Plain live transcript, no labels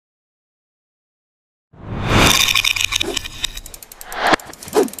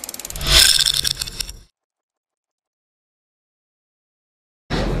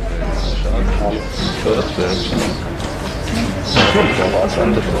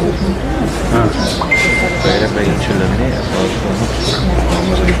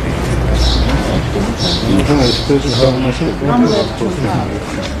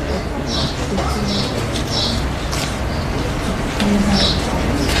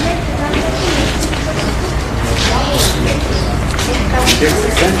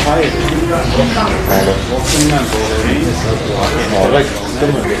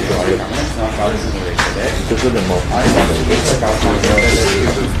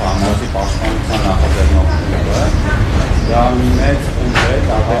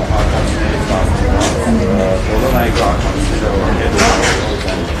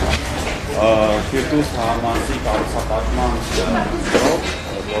Ֆիրդուս համանցի կառուցապատման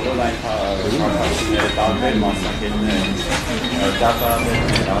բոլոր այն քաղաքացիները տարբեր մասնակիցներ,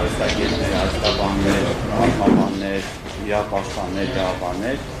 ճարտարապետներ, արվեստագետներ, աշխատաբաններ, մահմաններ, իրապաշտպաններ,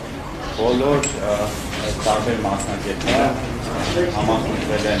 ջահապաններ, բոլոր տարբեր մասնակիցները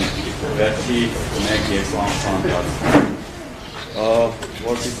համախմբվել են վերջի 1-2 ամսվա ընթացքում,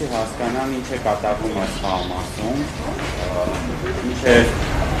 որպեսզի հասկանան ինչ է կատարվում այս խաղամասում, ինչ է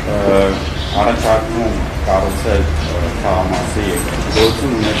առաջարկում կառուցել խաղամասի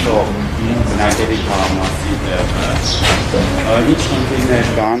գործում ունեցող բնակելի խաղամասի տեղը, ինչ խնդիրներ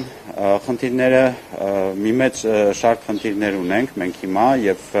կան, խնդիրները մի մեծ շարք խնդիրներ ունենք մենք հիմա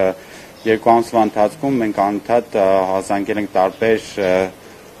եւ 2 ամսվա ընթացքում մենք անընդհատ հազանգել ենք տարբեր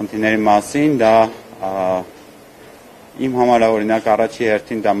խնդիրների մասին, դա իմ համար օրինակ առաջի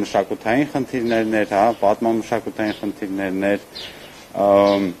հերթին դա մշակութային խնդիրներն էր, պատմամշակութային խնդիրներն էր,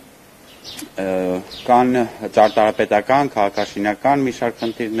 կան ճարտարապետական, քաղաքաշինական մի շարք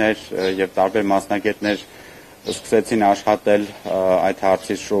խնդիրներ եւ տարբեր մասնագետներ սկսեցին աշխատել այդ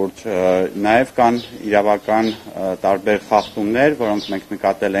հարցի շուրջ, նաեւ կան իրավական տարբեր խախտումներ, որոնք մենք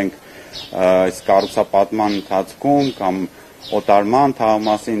նկատել ենք այս կառուցապատման ընթացքում կամ օտարման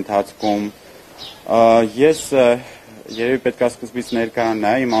թաղամասի ընթացքում, ես երևի պետք է սկզբից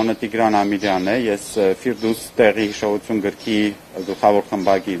ներկայանա, իմ անունը Տիգրան Ամիրյանն է, ես Ֆիրդուս տեղի հիշողություն գրքի գլխավոր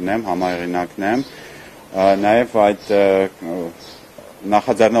խմբագիրն եմ, համահեղինակն եմ, նաև այդ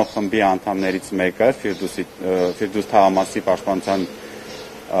նախաձեռնող խմբի անդամներից մեկը, Ֆիրդուս թաղամասի պաշտպանության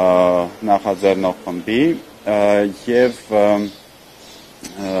նախաձեռնող խմբի եւ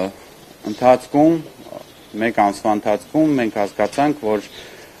ընթացքում, մեկ ամսվա ընթացքում մենք հասկացանք, որ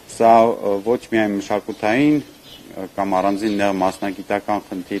սա ոչ միայն մշակութային կամ առանձին մասնագիտական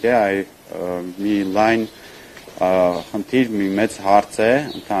խնդիր է, այլ մի լայն խնդիր, մի մեծ հարց է,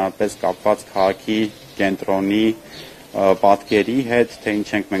 ընդհանրապես կապված քաղաքի կենտրոնի պատկերի հետ, թե ինչ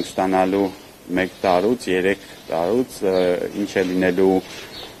ենք մենք ստանալու 1 տարուց, 3 տարուց, ինչ է լինելու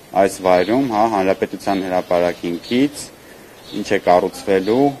այս վայրում, հանրապետության հրապարակինքից, ինչ է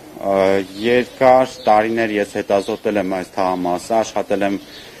կառուցվելու, երկար տարիներ ես հետազոտել եմ այս թաղամասը, աշխատել եմ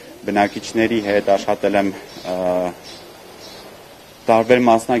բնակիչների հետ, աշխատել եմ տարբեր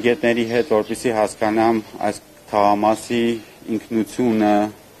մասնագետների հետ, որպեսզի հասկանամ այս թաղամասի ինքնությունը,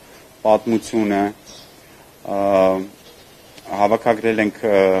 պատմությունը, հավաքագրել ենք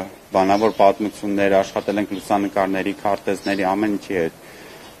բանավոր պատմություններ, աշխատել ենք լուսանկարների, քարտեզների, ամեն ինչի հետ։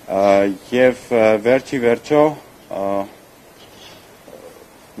 Եվ վերջի վերջո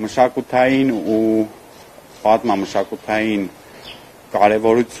մշակութային ու պատմամշակութային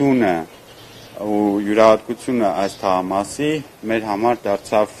կարևորությունը ու յուրահատկությունը այս թաղամասի մեր համար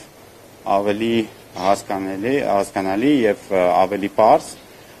դարձավ ավելի հասկանալի եւ ավելի պարզ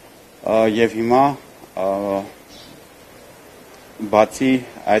եւ հիմա բացի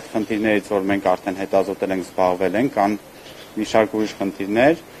այդ խնդիրներից, որ մենք արդեն հետազոտել ենք, զբաղվել ենք, կան մի շարք ուրիշ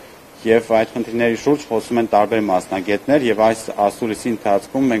խնդիրներ եւ այդ խնդիրների շուրջ խոսում են տարբեր մասնագետներ եւ այս ասուլիսի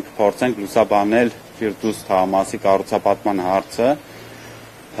ընթացքում մենք փորձենք լուսաբանել Ֆիրդուս թաղամասի կառուցապատման հարցը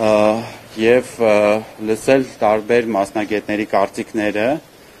եւ լսել տարբեր մասնագետների կարծիքները,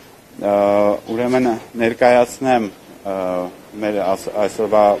 ուրեմն ներկայացնեմ մեր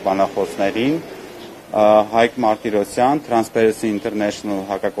այսօրվա բանախոսներին Հայկ Մարտիրոսյան, Transparency International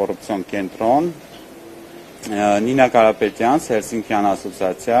հակակոռուպցիոն կենտրոն, Նինա Կարապետյան, Հելսինկյան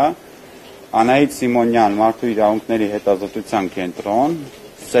ասոցիացիա, Անահիտ Սիմոնյան, Մարդու իրավունքների հետազոտության կենտրոն,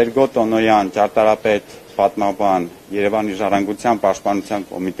 Սերգո Տոնոյան, ճարտարապետ, պատմաբան, Երևանի ժառանգության պաշտպանության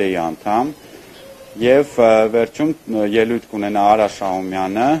կոմիտեի անդամ եւ վերջում ելույթ կունենա Արա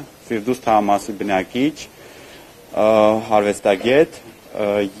Շահումյանը, Ֆիրդուս թաղամասի բնակիչ, արվեստագետ,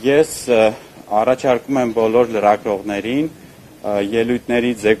 ես առաջարկում եմ բոլոր լրագրողներին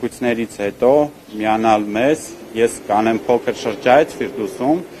ելույթների զեկույցներից հետո միանալ մեզ, ես կանեմ փոքր շրջայց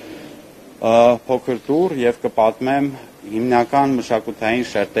Ֆիրդուսում, փոքր տուր եւ կպատմեմ հիմնական մշակութային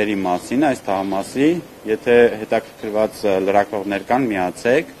շերտերի մասին, այս թաղամասի, եթե հետաքրքրված լրագրողներ կան,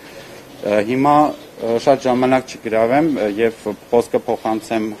 միացեք։ Հիմա շատ ժամանակ չգրավեմ եւ խոսքը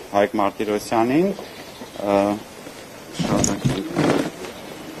փոխանցեմ Հայկ Մարտիրոսյանին։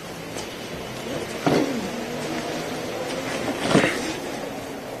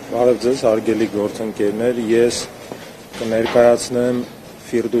 Բարև ձեզ, հարգելի գործընկերներ, ես կներկայացնեմ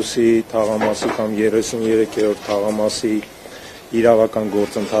Ֆիրդուսի թաղամասի կամ 33-րդ թաղամասի իրավական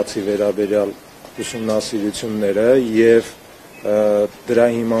գործընթացի վերաբերյալ ուսումնասիրությունները եւ դրա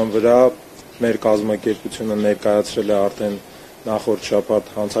հիման վրա մեր կազմակերպությունը ներկայացրել է արդեն նախորդ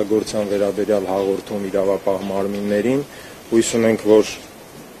շաբաթ հանցագործության վերաբերյալ հաղորդում իրավապահ մարմիններին։ Հույս ունենք, որ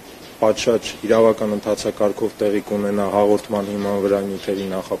պատշաճ իրավական ընթացակարգով տեղի կունենա հաղորդման հիման վրա նյութերի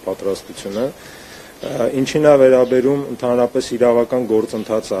նախապատրաստությունը, ինչին է վերաբերում ընդհանրապես իրավական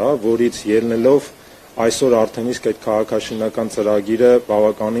գործընթացը, որից ելնելով այսօր արդեն իսկ այդ քաղաքաշինական ծրագիրը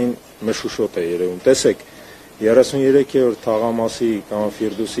բավականին մշուշոտ է երևում։ Տեսեք, 33-րդ թաղամասի կամ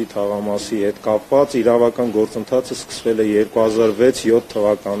Ֆիրդուսի թաղամասի հետ կապված իրավական գործընթացը սկսվել է 2006-7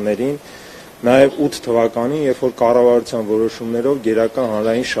 թվականներին, նաև 8 թվականին, երբ որ կառավարության որոշումներով գերական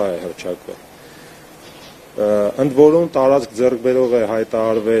հանրային շահ է հռչակվել։ Ընդ որում տարածք ձեռք բերող է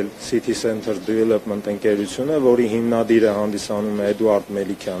հայտարարվել City Center Development ընկերությունը, որի հիմնադիրը հանդիսանում է Էդուարդ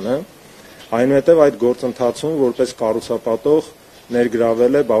Մելիքյանը, այնուհետև այդ գործընթացում որպես կառուցապատող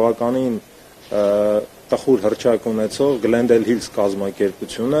ներգրավել է բավականին տխուր հռչակ ունեցող Glendale Hills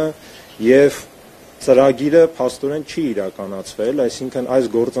կազմակերպությունը եւ ծրագիրը փաստորեն չի իրականացվել, այսինքն այս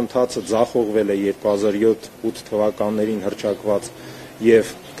գործընթացը ձախողվել է 2007-8 թվականներին հռչակված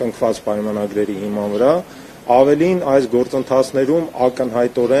եւ կնքված պայմանագրերի հիման վրա, ավելին այս գործընթացներում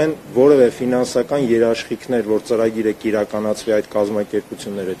ակնհայտորեն որևէ ֆինանսական երաշխիքներ, որ ծրագիրը կիրականացվի այդ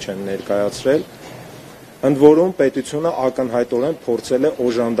կազմակերպությունները չեն ներկայացրել, ընդ որում պետությունը ակնհայտորեն փորձել է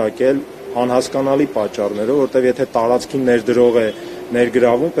օժանդակել անհասկանալի պատճառներով, որտեղ եթե տարածքին ներդրող է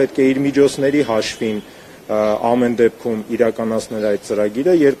ներգրավում, պետք է իր միջոցների հաշվին ամեն դեպքում իրականացնել այդ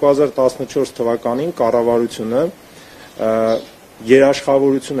ծրագիրը։ 2014 թվականին կառավարությունը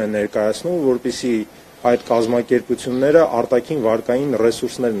երաշխավորություն է ներկայացնում, որպեսզի այդ կազմակերպությունները արտաքին վարկային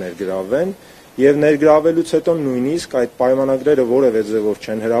ռեսուրսներ ներգրավեն եւ ներգրավելուց հետո նույնիսկ այդ պայմանագրերը որևէ ձևով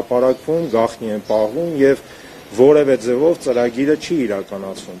չեն հրապարակվում, գաղտնի են պահվում եւ որևէ ձևով ծրագիրը չի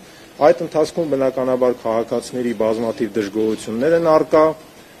իրականացվում։ Այդ ընթացքում բնականաբար քաղաքացիների բազմաթիվ դժգոհություններ են առկա,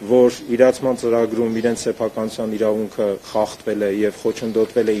 որ իրացման ծրագրում իրենց սեփականության իրավունքը խախտվել է եւ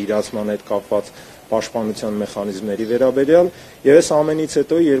խոչընդոտվել է իրացման հետ կապված պաշտպանության մեխանիզմների վերաբերյալ, եւ այս ամենից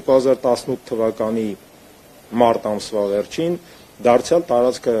հետո 2018 թվականի մարտ ամսվա վերջին դարձյալ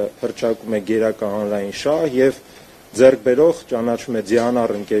տարածքը հռչակում է գերական հանրային շահ եւ ձեռք բերող ճանաչվում է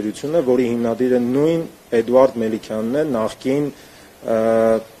Ձիանար ընկերությունը, որի հիմնադիրը նույն Էդուարդ Մելիքյանն է, նախկին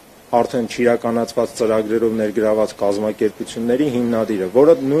արդեն չիրականացված ծրագրերով ներգրաված կազմակերպությունների հիմնադիրը,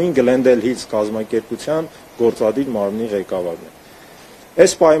 որը նույն Glendale Hills կազմակերպության գործադիր մարմնի ղեկավարն է։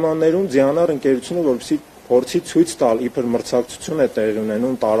 Այս պայմաններում Ձիանար ընկերությունը, որպեսզի փորձի ցույց տալ իբր մրցակցություն է տեղի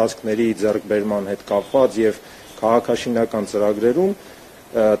ունենում տարածքների ձեռքբերման հետ կապված եւ քաղաքաշինական ծրագրերում,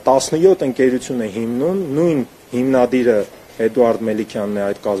 17 ընկերություն է հիմնում, նույն հիմնադիրը Էդուարդ Մելիքյանն է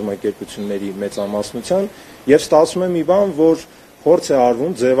այդ կազմակերպությունների մեծամասնության, եւ ստացվում է մի բան, որ փորձ է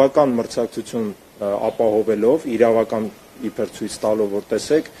արվում ձևական մրցակցություն ապահովելով, իրավական իբր ցույց տալով, որ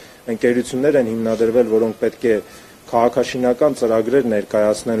տեսեք, ընկերություններ են հիմնադրվել, որոնք պետք է քաղաքաշինական ծրագրեր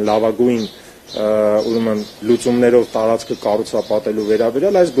ներկայացնեն լավագույն ուրեմն լուծումներով տարածքը կառուցապատելու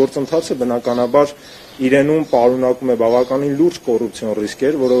վերաբերյալ, այս գործընթացը բնականաբար իրենում պարունակում է բավականին լուրջ կոռուպցիոն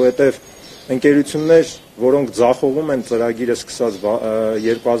ռիսկեր, որովհետև ընկերություններ, որոնք ձախողում են ծրագիրը սկսած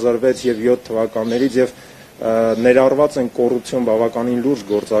 2006 եւ 7 թվականներից եւ ներառված են կոռուպցիոն բավականին լուրջ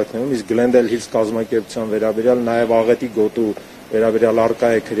գործարքներում, իսկ Glendale Hills կազմակերպության վերաբերյալ նաև աղետի գոտու վերաբերյալ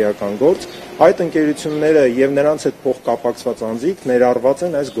արկա է քրեական գործ, այդ ընկերությունները եւ նրանց հետ փոխկապակցված անձիկ ներառված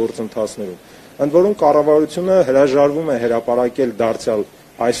են այս գործընթացներում։ Ընդ որում կառավարությունը հրաժարվում է հրապարակել դարձյալ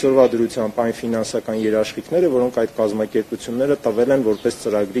այսօրվա դրությամբ այն ֆինանսական երաշխիքները, որոնք այդ կազմակերպությունները տվել են որպես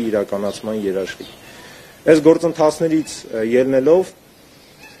ծրագրի իրականացման երաշխիք։ Այս գործընթացներից ելնելով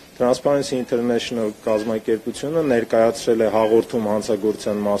Transparency International կազմակերպությունը ներկայացրել է հաղորդում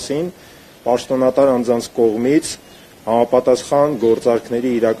հանցագործության մասին պաշտոնատար անձանց կողմից համապատասխան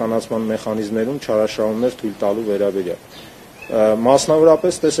գործարքների իրականացման մեխանիզմներում չարաշահումներ թույլ տալու վերաբերյալ։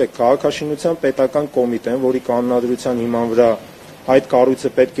 Մասնավորապես տեսեք, քաղաքաշինության պետական կոմիտեն, որի կանոնադրության հիման վրա այդ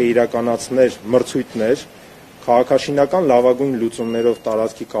կառույցը պետք է իրականացներ մրցույթներ քաղաքաշինական լավագույն լուծումներով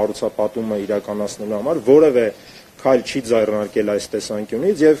տարածքի կառուցապատումը իրականացնելու համար, որևէ քայլ չի ձեռնարկել այս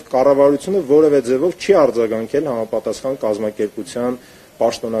տեսանկյունից եւ կառավարությունը որևէ ձևով չի արձագանքել համապատասխան կազմակերպության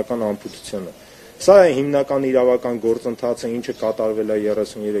պաշտոնական անփութությունը։ Սա է հիմնական իրավական գործընթացը, ինչը կատարվել է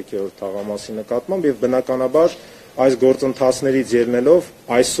 33-րդ թաղամասի նկատմամբ եւ բնականաբար այս գործընթացներից ելնելով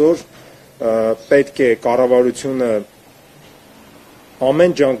այսօր պետք է կառավարությունը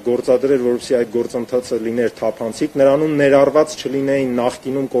ամեն ջանք գործադրել, որովհետեւ այդ գործընթացը լիներ թափանցիկ, նրանում ներառված չլինեին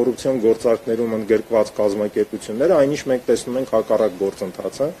նախկինում կոռուպցիոն գործարքներում ընդգրկված կազմակերպությունները, այնինչ մենք տեսնում ենք հակառակ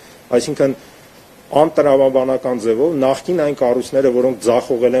գործընթացը, այսինքն անտրամաբանական ձևով նախկին այն կառույցները, որոնք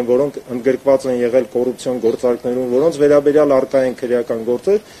ձախողել են, որոնք ընդգրկված են եղել կոռուպցիոն գործարքներում, որոնց վերաբերյալ արկա են քրեական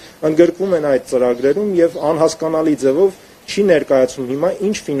գործեր, ընդգրկվում են այդ ծրագրերում եւ անհասկանալի ձևով չի ներկայացում հիմա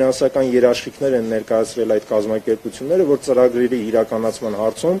ինչ ֆինանսական երաշխիքներ են ներկայացրել այդ կազմակերպությունները, որ ծրագրերի իրականացման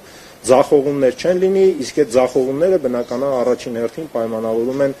հարցում ձախողումներ չեն լինի, իսկ այդ ձախողումները բնականաբար առաջին հերթին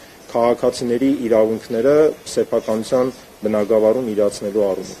պայմանավորում են քաղաքացիների իրավունքները սեփականության բնագավառում իրացնելու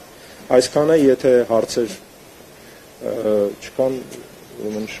առումով։ Այսքանը, եթե հարցեր չկան,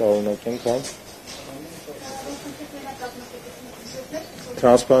 ուրեմն շարունակենք, հա։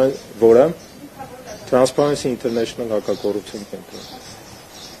 Որը Transparency International հակակոռուպցիոն կենտրոն։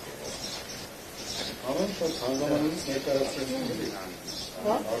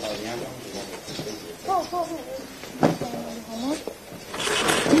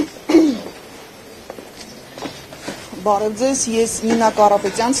 Բարև ձեզ, ես Նինա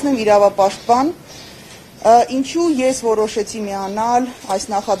Կարապետյանցն եմ, իրավապաշտպան։ Ինչու ես որոշեցի միանալ այս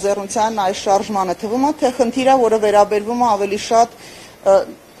նախաձեռնության, այս շարժմանը, թվում է, թե խնդիրը, որը վերաբերվում է ավելի շատ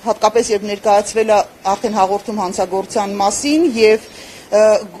հատկապես երբ ներկայացվել է արդեն հաղորդում հանցագործության մասին եւ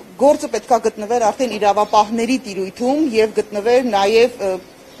գործը պետքա գտնվեր արդեն իրավապահների տիրույթում եւ գտնվեր նաեւ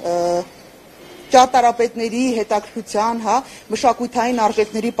ճարտարապետների հետաքրքրության, հա, մշակութային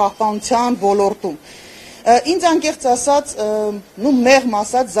արժեքների պահպանության ոլորտում։ Ինձ անկեղծ ասած, մեղմ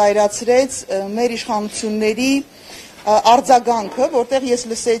ասած զայրացրեց մեր իշխանությունների արձագանքը, որտեղ ես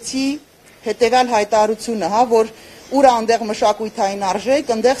լսեցի հետեւյալ հայտարարությունը, հա, որ ուր անդեղ մշակութային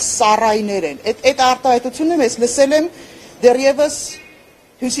արժեք, ընդեղ սառայներ են։ Այդ արտահայտությունը ես լսել եմ դեռևս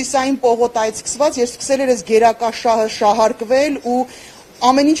հյուսիսային պողոտայից սկսված, ես սկսել էր այս գերակաշահը շահարկվել ու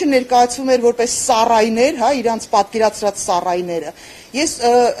ամեն ինչը ներկայացվում էր որպես սառայներ, հա, իրանց պատկերացրած սառայները։ Ես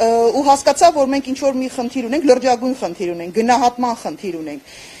ու հասկացա, որ մենք ինչ-որ մի խնդիր ունենք, լրջագույն խնդիր ունենք, գնահատման խնդիր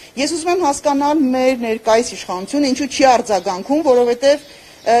ունենք։ Ես ուզում եմ հասկանալ մեր ներկայիս իշխանությունը ինչու չի արձագանքում, որովհետև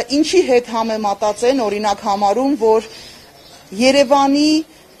ինչի հետ համեմատած են, օրինակ համարում, որ Երևանի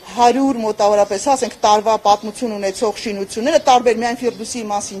 100 մոտավորապես, ասենք, տարվա պատմություն ունեցող շինությունները, տարբեր միայն Ֆիրդուսի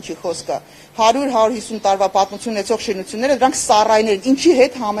մասին չի խոսքը, 100-150 տարվա պատմություն ունեցող շինությունները, դրանք սառայներ են, ինչի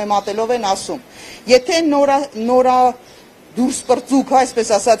հետ համեմատելով են ասում։ Եթե նորա դուրս պրծուկ, այսպես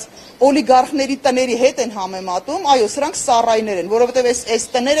ասած, օլիգարխների տների հետ են համեմատում, այո, սրանք սառայներ են, որովհետև այս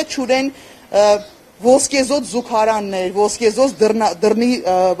տները չուրեն ոսկեզոծ զուգարաններ, ոսկեզոծ դռնի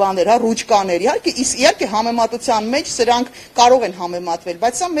բաներ, հա, ռուճկաներ, իհարկե համեմատության մեջ սրանք կարող են համեմատվել,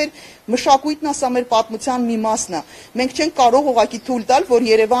 բայց սա մեր մշակույթն է, սա մեր պատմության մի մասն է։ Մենք չենք կարող ուղղակի թույլ տալ, որ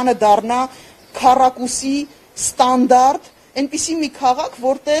Երևանը դառնա քառակուսի ստանդարտ, այնպիսի մի քաղաք,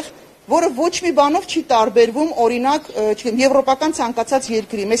 որը ոչ մի բանով չի տարբերվում, օրինակ, եվրոպական ցանկացած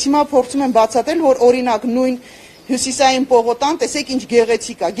երկրի։ Mēs հիմա փորձում ենք բացատրել, որ օրինակ նույն Հյուսիսային պողոտան, տեսեք ինչ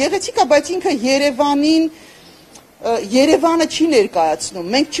գեղեցիկ է։ Գեղեցիկ է, բայց ինքը Երևանը չի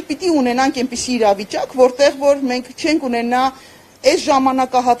ներկայացնում։ Մենք չպիտի ունենանք այնպիսի իրավիճակ, որտեղ որ մենք չենք ունենա այս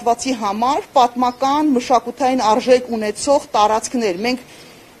ժամանակահատվածի համար պատմական մշակութային արժեք ունեցող տարածքներ։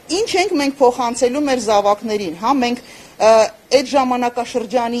 Ինչ ենք մենք փոխանցելու մեր զավակներին, հա, մենք այդ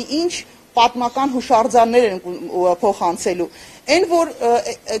ժամանակաշրջանի ինչ պատմական հուշարձաններ են փոխանցելու։ Այն որ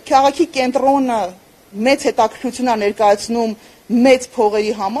քաղաքի կենտրոնը մեծ հետաքրքրություն է ներկայացնում մեծ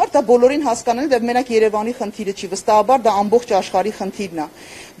փողերի համար, դա բոլորին հասկանալի է, մենակ Երևանի խնդիրը չի, վստահաբար դա ամբողջ աշխարհի խնդիրն է։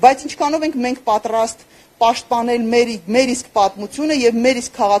 Բայց ինչքանով ենք մենք պատրաստ պաշտպանել մեր իսկ պատմությունը եւ մեր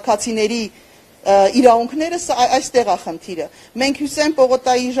իսկ քաղաքացիների իրավունքները, այստեղ է խնդիրը։ Մենք Հյուսիսային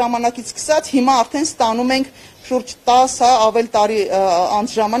պողոտայի ժամանակից սկսած հիմա արդեն ստանում ենք շուրջ 10, հա, ավել տարի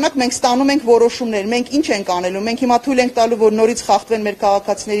անց ժամանակ մենք ստանում ենք որոշումներ, մենք ինչ ենք անելու, մենք հիմա թույլ ենք տալու, որ նորից խախտվեն մեր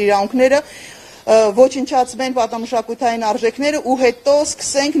քաղաքացիների իրավունքները, ոչնչացվեն պատմամշակութային արժեքները ու հետո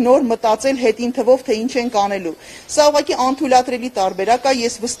սկսենք նոր մտածել հետին թվով, թե ինչ ենք անելու։ Սա ուղղակի անթույլատրելի տարբերակ է,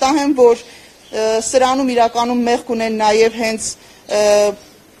 ես վստահ եմ, որ սրանում իրականում մեղք ունեն նաև հենց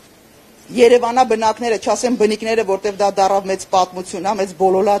Երևանաբնակները, չասեմ բնիկները, որտեղ դա դառավ մեծ պատմություն, հա, մեծ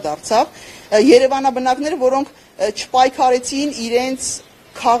բոլոլա դարձավ, Երևանաբնակները, որոնք չպայքարեցին իրենց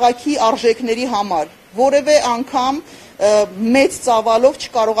քաղաքի արժեքների համար, որևէ անգամ մեծ ծավալով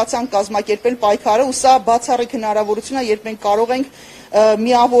չկարողացան կազմակերպել պայքարը, ու սա բացառիկ հնարավորություն է, երբ մենք կարող ենք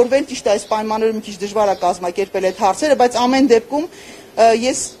միավորվել, ճիշտ է, այս պայմաններում մի քիչ դժվար է կազմակերպել այդ հարցերը, բայց ամեն դեպքում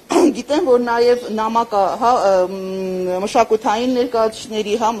ես գիտեմ, որ նաև նամակ մշակութային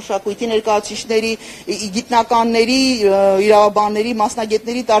ներկայացուցիչների, մշակույթի ներկայացուցիչների, գիտնականների, իրավաբանների,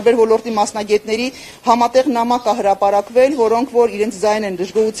 մասնագետների, տարբեր ոլորտի մասնագետների համատեղ նամակ է հրապարակվել, որոնք որ իրենց ձայն են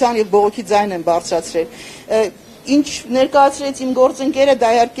դժգոհության եւ բողոքի ձայն են բարձրացրել։ Ինչ ներկայացրեց իմ գործընկերը, դա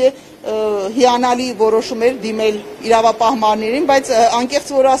իհարկե հիանալի որոշում էր դիմել իրավապահ մարմիններին, բայց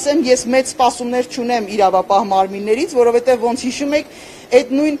անկեղծ որ ասեմ, ես մեծ սպասումներ չունեմ իրավապահ մարմիններից, որովհետև ոնց հիշում եք,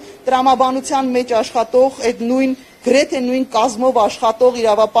 այդ նույն տրամաբանության մեջ աշխատող, այդ նույն գրեթե նույն կազմով աշխատող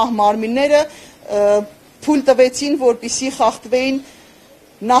իրավապահ մարմինները թույլ տվեցին, որպեսզի խախտվեին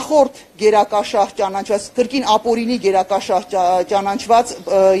նախորդ գերակաշահ ճանաչված, կրկին ապօրինի գերակաշահ ճանաչված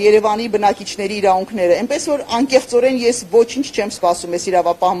Երևանի բնակիչների իրավունքները։ Այնպես որ անկեղծորեն ես ոչինչ չեմ սպասում այս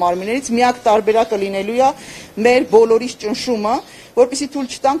իրավապահ մարմիններից, միակ տարբերակը լինելու է մեր բոլորիս ճնշումը, որպեսզի թույլ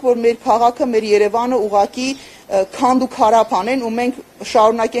չտանք, որ մեր քաղաքը, մեր Երևանը ուղղակի քանդ ու քարափ անեն ու մենք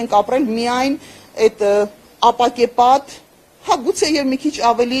շարունակենք ապրել միայն այդ ապակեպատ, գուցե եւ մի քիչ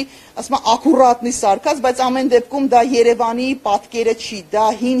ավելի, ասում եմ, ակուրատնի սարքած, բայց ամեն դեպքում դա Երևանի պատկերը չի, դա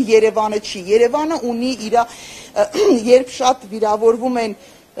հին Երևանը չի։ Երևանը ունի իր, երբ շատ վիրավորվում են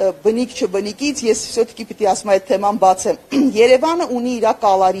բնիկ չբնիկից, ես все-таки պիտի ասում այդ թեման բացեմ։ Երևանը ունի իր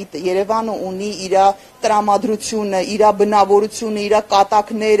կալարիտը, Երևանը ունի իր տրամադրությունը, իր բնավորությունը, իր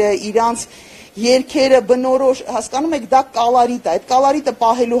կատակները, իրանց երկերը բնորոշ, հասկանում եք, դա կալարիտ է, այդ կալարիտը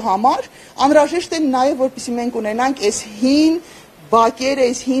պահելու համար անհրաժեշտ է նաև, որպեսզի մենք ունենանք այս հին բակերը,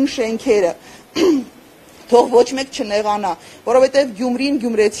 այս հին շենքերը, թող ոչ մեկ չնեղանա, որովհետև Գյումրին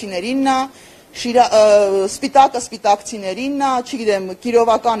գյումրեցիներինն է, սպիտակը սպիտակցիներինն է, չգիտեմ,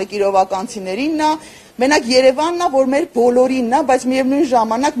 կիրովականը կիրովականցիներինն է, մենակ Երևանն է, որ մեր բոլորինն է, բայց միևնույն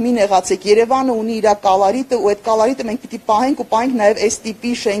ժամանակ մի նեղացեք, Երևանը ունի իր կալարիտը ու այդ կալարիտը մենք պիտի պահենք ու պահենք նաև այս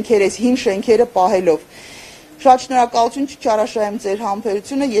տիպի շենքերը, այս հին շենքերը պահելով։ Շատ շնորհակալություն, չչարաշահեմ ձեր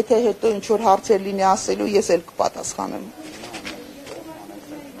համբերությունը, եթե հետո ինչ որ հարցեր լինի ասելու, ես էլ կպատասխանեմ։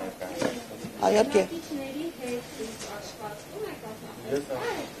 Իհարկե։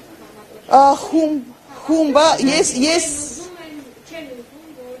 Խումբը, ես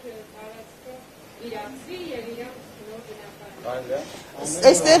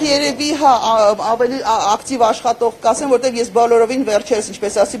Այստեղ երևի ավելի ակտիվ աշխատող կասեմ, որտեղ ես բոլորովին վերջերս,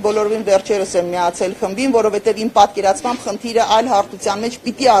 ինչպես ասի, բոլորովին վերջերս եմ միացել խմբին, որովհետև իմ պատկերացման խնդիրը այլ հարթության մեջ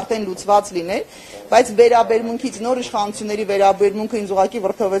պիտի արդեն լուծված լիներ, բայց վերաբերմունքից նոր իշխանությունների վերաբերմունքը ինձ ուղղակի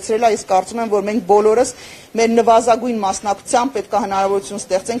վրդովեցրել է, ես կարծում եմ, որ մենք բոլորս մեր նվազագույն մասնակցությամբ պետք է հնարավորություն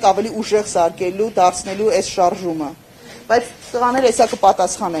ստեղծենք ավելի ուժեղ սարքելու, դարձնելու այս շարժումը։ Բայց տղաները հեսա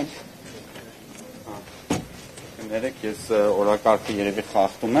կպատասխանեն։ Ներեք, ես օրակարգը երևի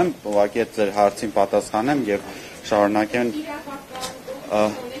խախտում եմ, ուղղակի այդ ձեր հարցին պատասխանեմ եւ շարունակեմ։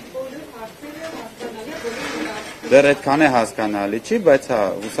 Դեռ այդքան է հասկանալի չի, բայց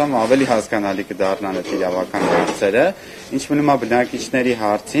հուսամ ավելի հասկանալի կդառնան այդ իրավական հարցերը։ Ինչ մնում է բնակիչների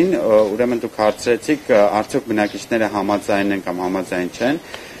հարցին, ուրեմն դուք հարցրեցիք, արդյոք բնակիչները համաձայն են կամ համաձայն չեն։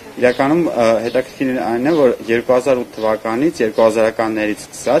 Իրականում հետաքրքիր այն է, որ 2008 թվականից 2000-ականներից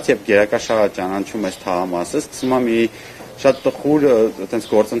սկսած, երբ գերակաշահը ճանաչում այս թաղամասը, սկսում է մի շատ տխուր այտենց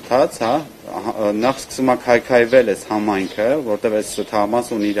գործընթաց, նախ սկսում է քայքայվել այս համայնքը, որտեղ այս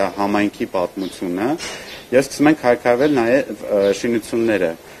թաղամասը ունի իր համայնքի պատմությունը, եւ սկսում են քայքայվել նաեւ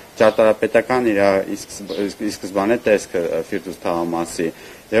շինությունները, ճարտարապետական իր սկզբանե տեսքը Ֆիրդուս թաղամասի։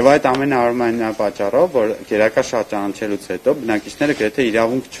 Եվ այդ ամենը արվում է պատճառով, որ գերակաշահ ճանաչելուց հետո բնակիչները գրեթե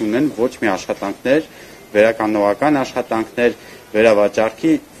իրավունք չունեն ոչ մի աշխատանքներ, վերականողական աշխատանքներ,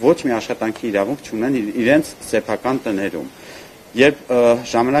 վերավաճառքի ոչ մի աշխատանքի իրավունք չունեն իրենց սեփական տներում։ Երբ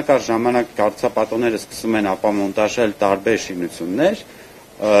ժամանակ առ ժամանակ կառուցապատողները սկսում են ապամոնտաժել տարբեր շինություններ,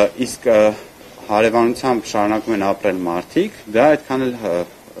 իսկ հարևանությամբ շարունակում են ապրել մարդիկ, դա այդքան էլ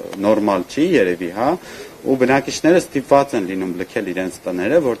նորմալ չի երևի, ու բնակիչները ստիպված են լինում լքել իրենց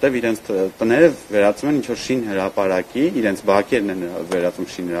տները, որտեղ իրենց տները վերածում են ինչ-որ շին հրապարակի, իրենց բակերն են վերածում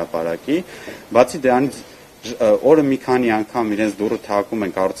շին հրապարակի, բացի դրանից օրը մի քանի անգամ իրենց դուռը թակում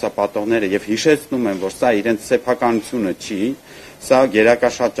են կառուցապատողները եւ հիշեցնում են, որ սա իրենց սեփականությունը չի, սա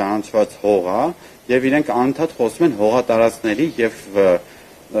գերակաշահ ճանաչված հող է եւ իրենք անընդհատ խոսում են հողատարածքների եւ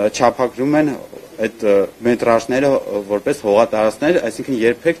չափագրում են այդ մետրաժները որպես հողատարածքներ, այսինքն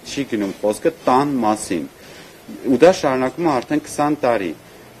երբեք չի գնում խոսքը տան մասին։ Ու դա շարունակում է արդեն 20 տարի։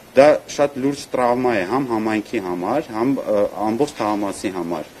 Դա շատ լուրջ տրավմա է համ համայնքի համար, համ ամբողջ թաղամասի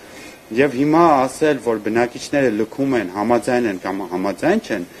համար։ Եվ հիմա ասել, որ բնակիչները լքում են, համաձայն են կամ համաձայն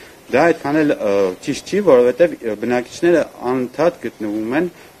չեն, Դա այդքան էլ ճիշտ չի, որովհետև բնակիչները անընդհատ գտնվում են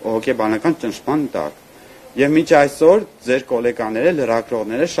հոգեբանական ճնշման տակ։ Եվ մինչ այսօր ձեր գոլեգաները,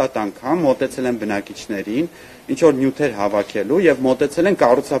 լրագրողները շատ անգամ մոտեցել են բնակիչներին, ինչ որ նյութեր հավաքելու եւ մոտեցել են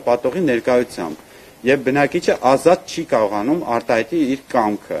կառուցապատողի ներկայությամբ։ Եվ բնակիչը ազատ չի կարողանում արտահայտի իր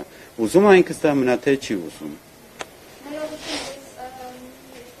կամքը։ Ուզում է ինքը ստեղ մնա, թե չի ուզում։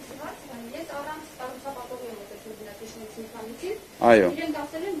 Այո։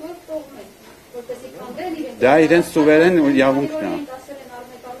 Դա իրենց սուվերեն իրավունքն է։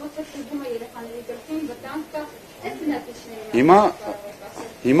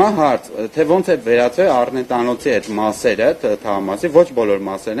 Հիմա հարց, թե ոնց է վերածվել առնետանոցի այդ մասերը, թաղամասի, ոչ բոլոր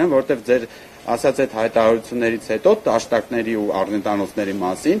մասերն են, որովհետև ձեր ասած այդ հայտարարություններից հետո տաշտակների ու առնետանոցների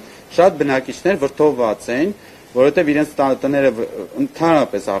մասին շատ բնակիչներ վրդովված են, որովհետև իրենց տները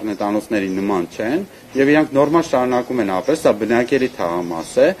ընդհանրապես առնետանոցների նման չեն եւ իրանք նորմալ շարունակում են ապրել, սա բնակելի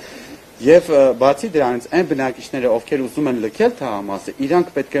թաղամաս է եւ բացի դրանից այն բնակիչները, ովքեր ուզում են լքել թաղամասը, իրանք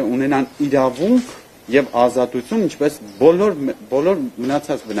պետք է ունենան իրավունք եւ ազատություն, ինչպես բոլոր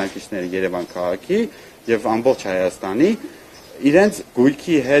մնացած բնակիչները Երևան քաղաքի եւ ամբողջ Հայաստանի, իրենց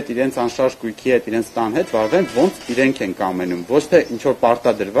գույքի հետ, իրենց անշարժ գույքի հետ, իրենց տան հետ վարվեն, ոնց իրենք են կամենում, ոչ թե ինչ որ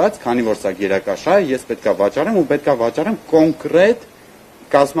պարտադրված, քանի որ սա գերակաշահ է, ես պետքա վաճառեմ ու պետքա վաճառեմ կոնկրետ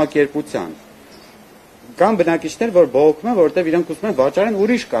կազմակերպության։ Կան բնակիչներ, որ բողոքում են, որովհետև իրենք ուզում են վաճառեն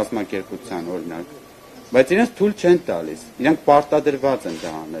ուրիշ կազմակերպության, օրինակ, բայց իրենց թույլ չեն տալիս, իրենք պարտադրված են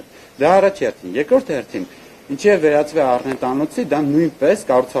դա անել։ Դա առաջ հերթին, երկրորդ հերթին, ինչի է վերածվել առնետանոցի, դա նույնպես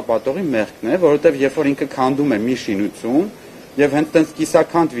կառուցապատողի մեղքն է, որովհետև երբ որ ինքը քանդում է մի շինություն եւ հենց տենց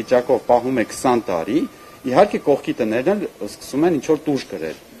կիսաքանդ վիճակով պահում է 20 տարի, իհարկե կողքի տներն էլ սկսում են ինչ որ տուժ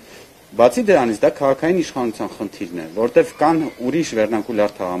գրել։ Բացի դրանից դա քաղաքային իշխանության խնդիրն է, որովհետև կան ուրիշ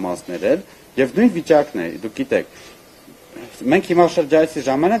վերնակուլար թաղամասներ էլ եւ նույն վիճակն է, դուք գիտեք։ Մենք հիմա շրջայցի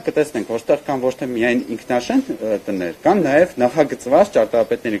ժամանակ կտեսնենք, որտեղ կան ոչ թե միայն ինքնաշեն տներ, կան նաև նախագծված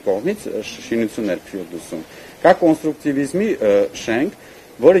ճարտարապետների կողմից շինություններ Ֆիրդուսում։ Կա կոնստրուկտիվիզմի շենք,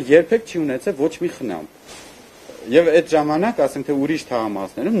 որը երբեք չի ունեցել ոչ մի խնամ։ Եվ այդ ժամանակ, ասենք թե ուրիշ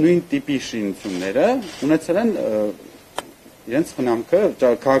թաղամասներում նույն տիպի շինությունները ունեցել են իրենց խնամքը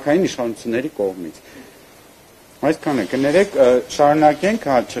քաղաքային իշխանությունների կողմից։ Այսքանը կներեք, շարունակենք,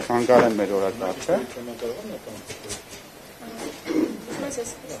 չխանգարեմ մեր օրակարգը։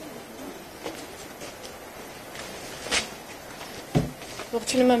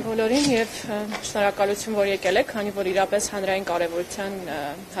 Ողջունում եմ բոլորին եւ շնորհակալություն, որ եկել եք, քանի որ իրապես հանրային կարևորության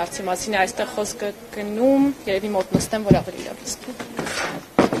հարցի մասին է այստեղ խոսքը գնում, երևի մոտ նստեմ, որ ավելի լավ լսվի։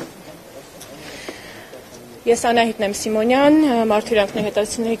 Ես Անահիտն եմ Սիմոնյան, Մարդու իրավունքների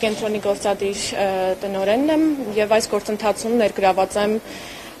հետազոտությունների կենտրոնի գործադիր տնօրենն եմ եւ այս գործընթացում ներգրաված եմ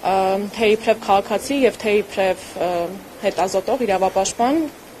թե իբրև քաղաքացի եւ թե իբրև հետազոտող իրավապաշտպան։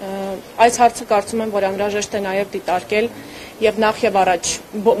 Այս հարցը կարծում եմ, որ անհրաժեշտ է նաեւ դիտարկել եւ նախ եւ առաջ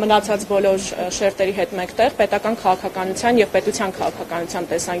մնացած բոլոր շերտերի հետ մեկտեղ պետական քաղաքականության եւ պետության քաղաքականության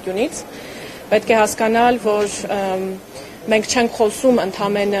տեսանկյունից պետք է հասկանալ, որ մենք չենք խոսում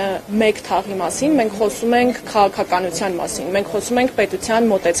ընդամենը մեկ թաղի մասին, մենք խոսում ենք քաղաքականության մասին, մենք խոսում ենք պետության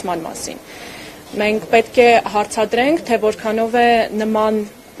մոտեցման մասին։ Մենք պետք է հարցադրենք, թե որքանով է նման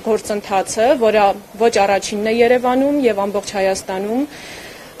գործընթացը, որը ոչ առաջինն է Երևանում եւ ամբողջ Հայաստանում,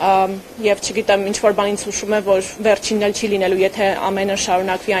 եւ չգիտեմ ինչ որ բան ինձ հուշում է, որ վերջինն էլ չի լինելու, եթե ամենը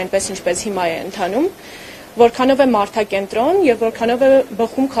շարունակվի այնպես, ինչպես հիմա է ընթանում, որքանով է մարդակենտրոն եւ որքանով է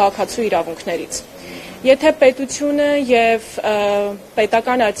բխում քաղաքացու իրավունքներից։ Եթե պետությունը եւ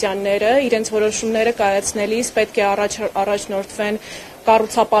պետական ատյանները իրենց որոշումները կայացնելիս պետք է առաջնորդվեն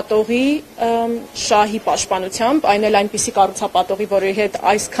կառուցապատողի շահի պաշտպանությամբ, այն էլ այնպիսի կառուցապատողի, որի հետ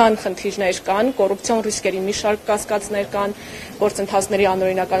այսքան խնդիրներ կան, կոռուպցիոն ռիսկերի մի շարք կասկածներ կան, գործընթացների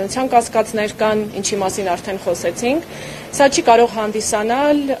անօրինականության կասկածներ կան, ինչի մասին արդեն խոսեցինք, սա չի կարող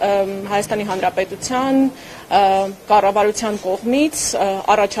հանդիսանալ Հայաստանի Հանրապետության կառավարության կողմից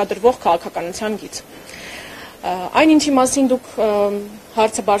առաջադրվող քաղաքականության գիծ։ Այն ինչի մասին դուք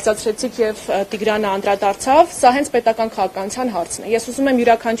հարցը բարձրացրեցիք եւ Տիգրանը անդրադարձավ, սա հենց պետական քաղաքականության հարցն է։ Ես ուզում եմ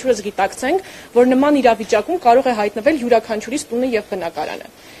յուրաքանչյուրս գիտակցենք, որ նման իրավիճակում կարող է հայտնվել յուրաքանչյուրիս տունը եւ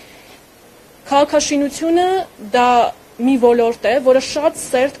բնակարանը։ Քաղաքաշինությունը դա մի ոլորտ է, որը շատ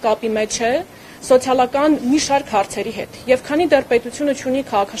սերտ կապի մեջ է սոցիալական մի շարք հարցերի հետ։ Եվ քանի դեռ պետությունը ունի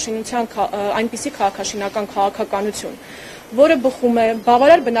քաղաքաշինության այնպիսի քաղաքաշինական քաղաքականություն, որը բխում է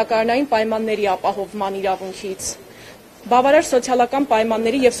բավարար բնակարանային պայմանների ապահովման իրավունքից, բավարար սոցիալական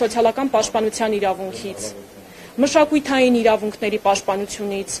պայմանների եւ սոցիալական պաշտպանության իրավունքից, մշակութային իրավունքների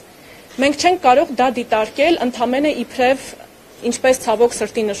պաշտպանությունից, մենք չենք կարող դա դիտարկել ընդամենը իբրև, ինչպես ցավոք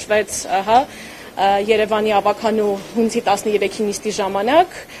սրտի նշվեց, Երևանի ավականու հունիսի 13-ի նիստի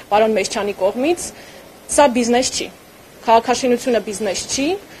ժամանակ պարոն Մեջչյանի կողմից, սա բիզնես չի։ Քաղաքաշինությունը բիզնես չի,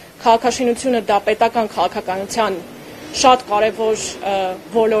 քաղաքաշինությունը դա պետական քաղաքականության շատ կարևոր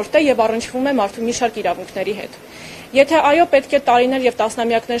ոլորտ է եւ առնչվում է մարդու մի շարք իրավունքների հետ։ Եթե այո, պետք է տարիներ եւ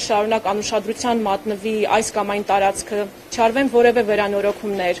տասնամյակներ շարունակ անուշադրության մատնվի այս կամ այն տարածքը, չարվեն որևէ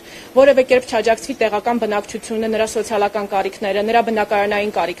վերանորոգումներ, որևէ կերպ չաջակցվի տեղական բնակչությունը, նրա սոցիալական կարիքները, նրա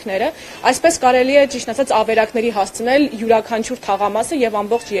բնակարանային կարիքները, այսպես կարելի է ճիշտ ասած ավերակների հասցնել յուրաքանչյուր թաղամասը եւ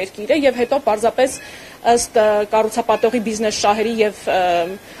ամբողջ երկիրը եւ հետո պարզապես ըստ կառուցապատողի բիզնես շահերի եւ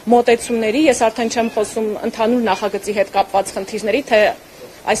մոտեցումների, ես արդեն չեմ խոսում ընդհանուր նախագծի հետ կապված խնդիրների, թե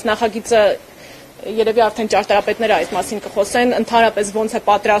այս նախագիծը երևի արդեն ճարտարապետները այս մասին կխոսեն, ընդհանրապես ոնց է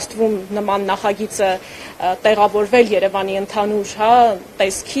պատրաստվում նման նախագիծը տեղավորվել Երևանի ընդհանուր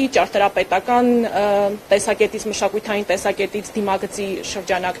տեսքի, ճարտարապետական տեսակետից, մշակութային տեսակետից դիմագծի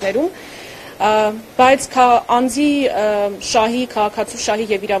շրջանակներում, բայց անձի շահի, քաղաքացու շահի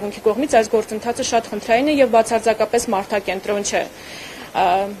եւ իրավունքի կողմից այս գործընթացը շատ խնդրային է եւ բացարձակապես մարդակենտրոն չէ։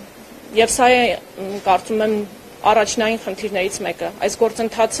 Եվ սա է, կարծում եմ, առաջնային խնդիրներից մեկը։ Այս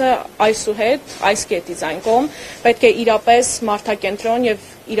գործընթացը այսուհետ, այս կետից այն կողմ, պետք է իրապես մարդակենտրոն եւ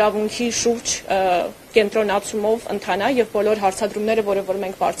իրավունքի շուրջ կենտրոնացումով ընթանա եւ բոլոր հարցադրումները, որը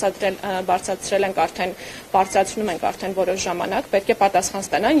մենք բարձրացրել ենք արդեն, բարձրացնում ենք արդեն որոշ ժամանակ, պետք է պատասխան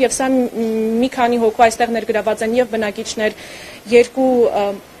ստանան եւ սա մի քանի հոգու այստեղ ներգրաված են եւ բնակիչներ, երկու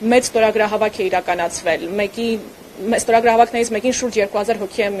մեծ ստորագրահավաք է իրականացվել, ստորագրահավաքներից մեկին շուրջ 2000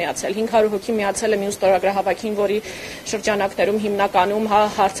 հոգի է միացել, 500 հոգի միացել է մյուս ստորագրահավաքին, որի շրջանակներում հիմնականում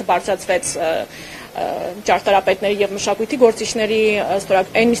հարցը բարձրացվեց ճարտարապետների եւ մշակույթի գործիչների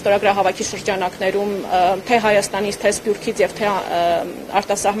այն ստորագրահավաքի շրջանակներում, թե Հայաստանից, թե Սփյուռքից եւ թե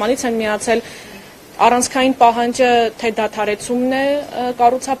արտասահմանից են միացել։ Առանցքային պահանջը թե դադարեցումն է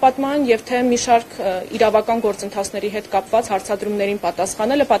կառուցապատման եւ թե մի շարք իրավական գործընթացների հետ կապված հարցադրումներին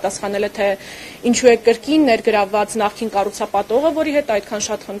պատասխանելը թե ինչու է կրկին ներգրավված նախկին կառուցապատողը, որի հետ այդքան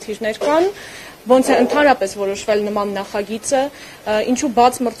շատ խնդիրներ կան, ոնց է ընդհանրապես որոշվել նման նախագիծը, ինչու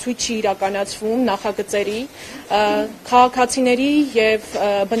բաց մրցույթ չի իրականացվում նախագծերի, քաղաքացիների եւ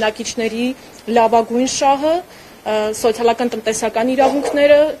բնակիչների լավագույն շահը, սոցիալական տնտեսական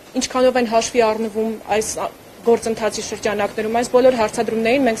իրավունքները, ինչքանով են հաշվի առնվում այս գործընթացի շրջանակներում, այս բոլոր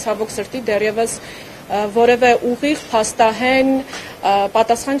հարցադրումներին մենք ցավոք սրտի դեռևս որևէ ուղիղ, փաստահեն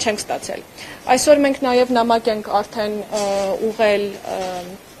պատասխան չենք ստացել։ Այսօր մենք նաև նամակ ենք արդեն ուղղել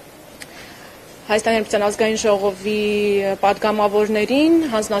Հայաստանի Հանրապետության ազգային ժողովի պատգամավորներին,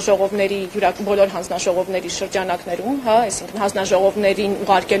 հանձնաժողովների, բոլոր հանձնաժողովների շրջանակներում, այսինքն հանձնաժողովներին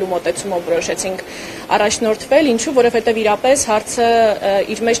ուղարկելու մոտեցումով որոշեցինք առաջնորդվել, ինչու, որովհետև իրապես հարցը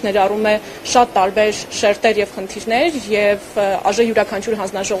իր մեջ ներառում է շատ տարբեր շերտեր եւ խնդիրներ եւ ԱԺ յուրաքանչյուր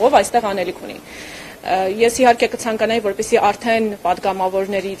հանձնաժողով այստեղ անելիք ունի։ Ես իհարկե կցանկանայի, որպեսզի արդեն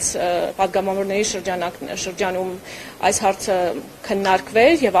պատգամավորների շրջանում այս հարցը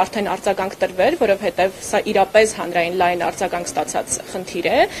քննարկվեր եւ արդեն արձագանք տրվեր, որովհետեւ սա իրապես հանրային լայն արձագանք ստացած խնդիր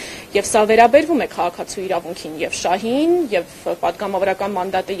է եւ սա վերաբերվում է քաղաքացու իրավունքին եւ շահին եւ պատգամավորական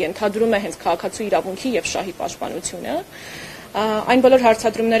մանդատը ենթադրում է հենց քաղաքացու իրավունքի եւ շահի պաշտպանությունը։ Այն բոլոր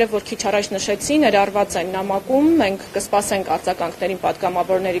հարցադրումները, որ քիչ առաջ նշեցի, ներառված են նամակում, մենք կսպասենք արձագանքներին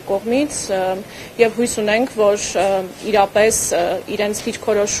պատգամավորների կողմից եւ հույս ունենք, որ իրապես իրենց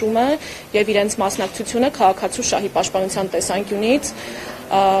դիրքորոշումը եւ իրենց մասնակցությունը քաղաքացու շահի պաշտպանության տեսանկյունից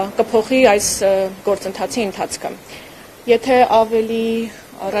կփոխի այս գործընթացի ընթացքը։ Եթե ավելի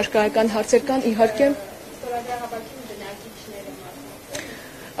առարկայական հարցեր կան, իհարկե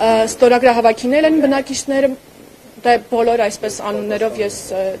ստորագրահավաքիներ են բնակիչները, Դե բոլոր այսպես անուններով ես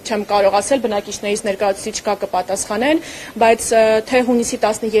չեմ կարող ասել, բնակիչներից ներկայացուցիչ կա կպատասխանեն, բայց թե հունիսի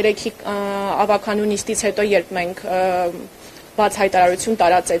 13-ի ավականու նիստից հետո, երբ մենք բաց հայտարարություն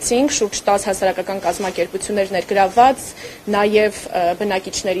տարածեցինք, շուրջ 10 հասարակական կազմակերպություններ ներգրավված, նաև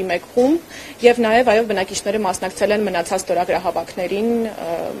բնակիչների մեկ խումբ, եւ նաև այո բնակիչները մասնակցել են մնացած ստորագրահավաքներին,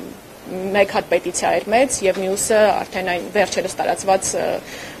 մեկ հատ պետիցիա էր մեծ եւ մյուսը արդեն այն վերջերս տարածված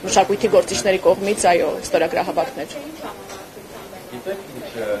մշակույթի գործիչների կողմից այո ստորագրահավաքներ։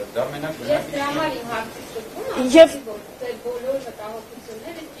 Եվ բոլոր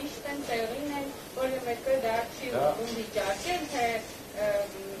մտահոգությունները ճիշտ են, տեղին են, որովհետեւ դա չի վիճակել, թե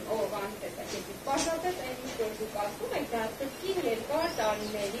ով տեսակետի պաշտպանված այն ինչ որ դուք ասում եք, դա թվին երկար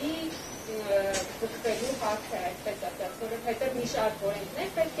տարիների բխվելու հարց է, այսպես ասած, որովհետև մի շարք օրենքներ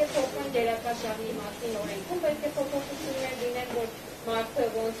պետք է փոխվեն գերակաշահի մասին օրենքում, պետք է փոփոխություններ լինեն, որ մարդը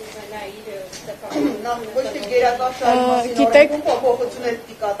ոնց ուզենա իր ստեղծագործությունը։ Ոչ թե գերակաշահի մասին օրենքում փոփոխություններ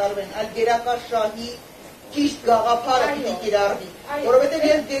պիտի կատարվեն, այլ գերակաշահի ճիշտ գաղափարը պիտի կիրառվի, որովհետև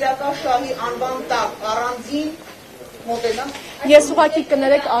ես գերակա շահի անվան տակ առանձին մոտենամ։ Ես ուղղակի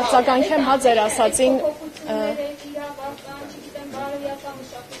կներեք արձագանքեմ հա ձեր ասածին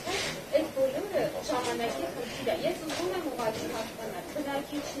այդ բոլորը ժամանակի խնդիր է։ Ես ուզում եմ ուղղակի հասկանալ,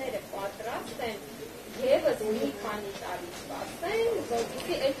 բնակիչները պատրաստ են եւս մի քանի տարի սպասեն,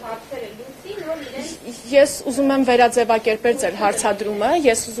 որպեսզի այդ հարցերը լուծին, որ իրենց Ես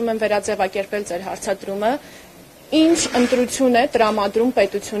ուզում եմ վերաձևակերպել ձեր հարցադրումը, ինչ ընտրություն է տրամադրում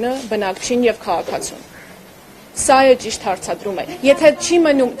պետությունը բնակչին եւ քաղաքացուն։ Սա է ճիշտ հարցադրումը։ Եթե չի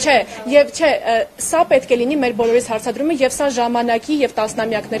մնում, սա պետք է լինի մեր բոլորիս հարցադրումը եւ սա ժամանակի եւ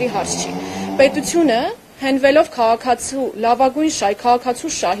տասնամյակների հարց չի։ Պետությունը հենվելով քաղաքացու լավագույն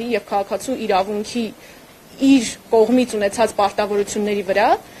քաղաքացու շահի եւ քաղաքացու իրավունքի իր կողմից ունեցած պարտավորությունների վրա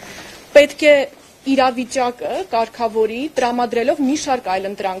պետք է իրավիճակը կարգավորի տրամադրելով մի շարք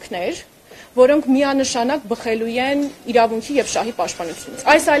այլընտրանքներ, որոնք միանշանակ բխելու են իրավունքի եւ շահի պաշտպանությունից։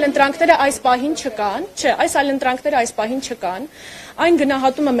 Այս այլընտրանքները այս պահին չկան, այն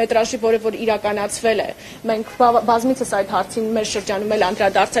գնահատումը մետրաժի, որը որ իրականացվել է, մենք բազմիցս այդ հարցին մեր շրջանում էլ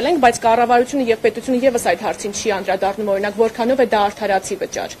անդրադարձել ենք, բայց կառավարությունը եւ պետությունը եւս այդ հարցին չի անդրադառնում, օրինակ որքանով է դա արդարացի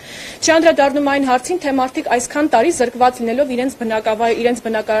վճար։ Չի անդրադառնում այն հարցին, թե մարդիկ այսքան տարի զրկված լինելով իրենց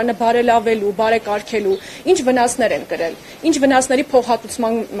բնակարանը բարելավելու, բարեկարգելու, ինչ վնասներ են կրել, ինչ վնասների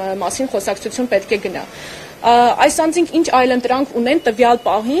փոխհատուցման մասին խոսակցություն պետք է գնա։ Այս անձինք ինչ այլընտրանք ունեն տվյալ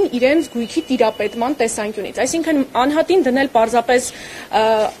պահին իրենց գույքի տիրապետման տեսանկյունից։ Այսինքն անհատին դնել պարզապես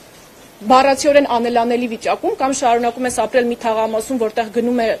բառացիորեն անելանելի վիճակում կամ շարունակում ես ապրել մի թաղամասում, որտեղ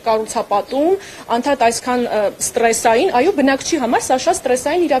գնում է կառուցապատում, անդադ այսքան ստրեսային, այո, բնակչի համար սա շատ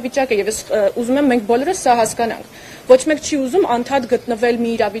ստրեսային իրավիճակ է եւ ես ուզում եմ մենք բոլորս սա հասկանանք։ Ոչ մեկ չի ուզում անդադ գտնվել մի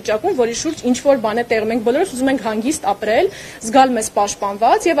իրավիճակում, որի շուրջ ինչ որ բան է տեղում։ Մենք բոլորս ուզում ենք հանգիստ ապրել, զգալ մեզ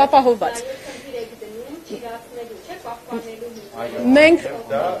պաշտպանված եւ ապահովված։ Մենք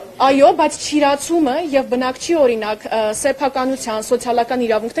այո, բայց չիրացումը եւ բնակչի օրինակ սեփականության, սոցիալական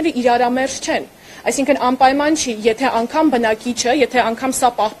իրավունքները իրարամերժ չեն։ Այսինքն անպայման չի, եթե անգամ բնակիչը, եթե անգամ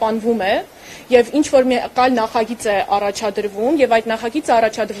սա պահպանվում է եւ ինչ որ մի այլ նախագիծ է առաջադրվում եւ այդ նախագիծը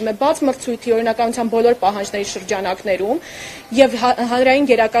առաջադրվում է բաց մրցույթի օրինականության բոլոր պահանջների շրջանակներում եւ հանրային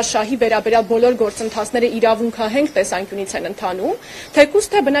գերակա շահի վերաբերյալ բոլոր գործընթացները իրավունքահենք տեսանկյունից են ընթանում, թեկուզ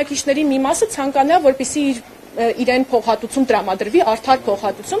թե բնակիչների մի մասը ցանկանա, որպեսզի իրեն փոխհատուցում տրամադրվի, արդար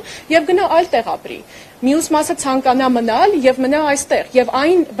փոխհատուցում եւ գնա այլ տեղ ապրի։ Մյուս մասը ցանկանա մնալ եւ մնա այստեղ եւ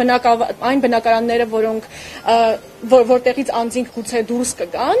այն բնակարանները, որտեղից անձինք գուցե դուրս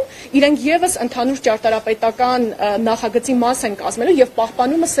կգան, իրենք եւս ընդհանուր ճարտարապետական նախագծի մաս են կազմելու եւ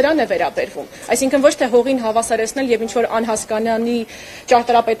պահպանումը սրան է վերաբերվում։ Այսինքն ոչ թե հողին հավասարեցնել եւ ինչ որ անհասկանալի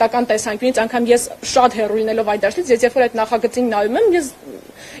ճարտարապետական տեսանկյունից, անգամ ես շատ հեռու լինելով այդ դաշտից, ես երբ որ այդ նախագծին նայում եմ,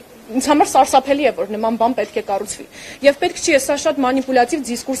 ինձ համար սարսափելի է, որ նման բան պետք է կառուցվի։ Եվ պետք չի, սա շատ մանիպուլատիվ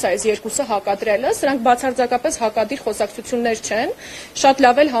դիսկուրս է այս երկուսը հակադրելը, սրանք բացարձակապես հակադիր խոսակցություններ չեն, շատ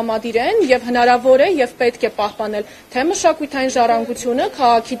լավ էլ համադիր են եւ հնարավոր է եւ պետք է պահպանել թե մշակութային ժառանգությունը,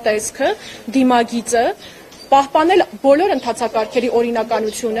 քաղաքի տեսքը, դիմագիծը, պահպանել բոլոր ընթացակարգերի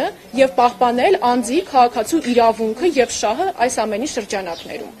օրինականությունը եւ պահպանել անձի քաղաքացու իրավունքը եւ շահը այս ամենի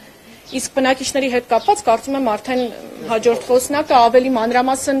շրջանակներում։ Իսկ բնակիչների հետ կապված կարծում եմ արդեն հաջորդ խոսնակը ավելի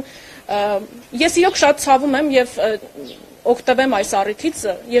մանրամասն ես իրոք շատ ցավում եմ եւ օգտվեմ այս առիթից,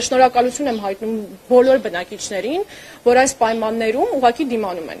 ես շնորհակալություն եմ հայտնում բոլոր բնակիչներին, որ այս պայմաններում ուղղակի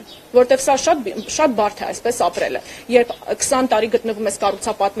դիմանում են, որտեղ սա շատ բարդ է այսպես ապրելը։ Երբ 20 տարի գտնվում ես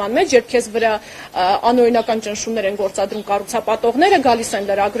կառուցապատման մեջ, երբ քեզ վրա անօրինական ճնշումներ են գործադրում կառուցապատողները, գալիս են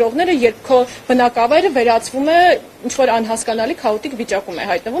լրագրողները, երբ քո բնակավայրը վերածվում է ինչ որ անհասկանալի քաոտիկ վիճակում է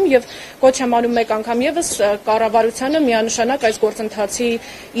հայտնվում եւ կոչ եմ անում մեկ անգամ եւս կառավարությանը միանշանակ այս գործընթացի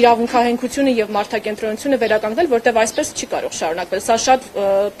իրավունքահենքությունը եւ մարդակենտրոնությունը վերականգնել, որտեղ այսպես չի կարող շարունակվել։ Սա շատ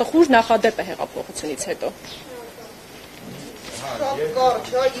տխուր նախադեպ է հեղափոխությունից հետո։ Շատ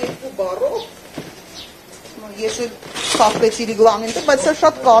կարճ է երկու բառով։ Ես խախտեցի ռեգլամենտը, բայց սա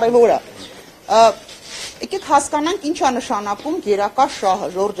շատ կարևոր է։ Եկեք հասկանանք ինչ է նշանակում գերակա շահը,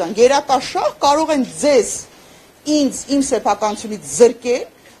 Ժորժ ջան։ Գերակա շահ կարող են ձեզ ինձ իմ սեփականությունից զրկել,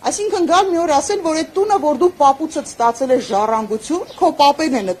 այսինքն գալ մի օր ասել, որ այդ տունը, որ դու պապուծդ ստացել ես ժառանգություն, քո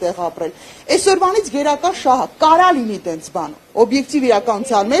պապերն են այդտեղ ապրել։ Այսօրվանից գերակա շահը կարա լինի տենց բան, օբյեկտիվ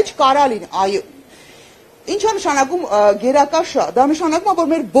իրականության մեջ կարա լինի, այո։ Ինչ է նշանակում գերակա շահ, դա նշանակում է, որ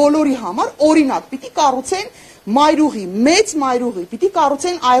մեր բոլորի համար օրինակ պիտի կառուցեն մայրուղի, մեծ մայրուղի, պիտի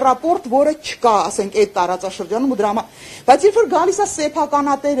կառուցեն այռապորտ, որը չկա, ասենք այդ տարածաշրջանում ու դրա համար, բայց երբ որ գալիս է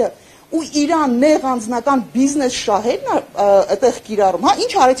սեփականատերը ու իրան նեղ անձնական բիզնես շահերն այդտեղ կիրառում, հա,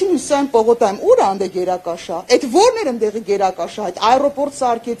 ինչ արեցին Հյուսիսային պողոտայում, ուր անդե գերակաշահ, այդ որն էր ընդեղի գերակաշահ, այդ այռոպորտ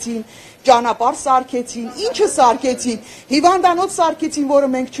սարքեցին, ճանապարհ սարքեցին, ինչը սարքեցին, հիվանդանոց սարքեցին, որը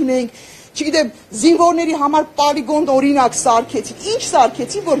մենք չունեինք, չգիտեմ, զինվորների համար պոլիգոն օրինակ սարքեցին, ինչ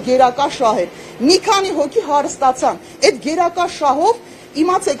սարքեցին, որ գերակաշահ էր, մի քանի հոգի հարստացան, այդ գերակաշահով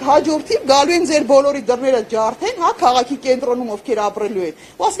իմացեք հաջորդիվ գալու են ձեր բոլորի դռները ջարդեն, հա, քաղաքի կենտրոնում ովքեր ապրելու են։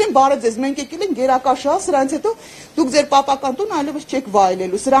 Ու ասեն բարև ձեզ, մենք եկել ենք գերակաշահ, սրանից հետո դուք ձեր պապական տուն այլևս չեք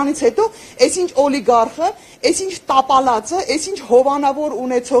վայելելու։ Սրանից հետո այսինչ օլիգարխը, այսինչ տապալածը, այսինչ հովանավոր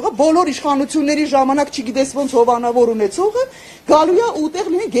ունեցողը, բոլոր իշխանությունների ժամանակ չգիտես ոնց հովանավոր ունեցողը գալու է ուտեղ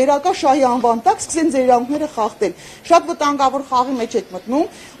լինի գերակաշահի անվան տակ, սկսեն ձեր իրավունքները խախտել։ Շատ վտանգավոր խաղի մեջ եք մտնում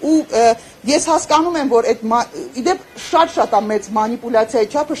ու ես հասկանում եմ, որ այդ իդեպ շատ է մեծ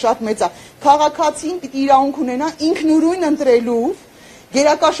մանիպուլյացիայի չափը շատ մեծ է։ Քաղաքացին պիտի իրավունք ունենա ինքնուրույն ընտրելու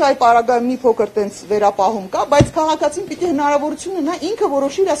գերակաշահի պարագայում մի փոքր տենց վերապահում կա, բայց քաղաքացին պիտի հնարավորություն ունենա ինքը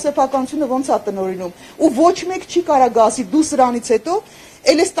որոշի իր սեփականությունը ոնց է տնօրինում ու ոչ մեկ չի կարող ասի դու սրանից հետո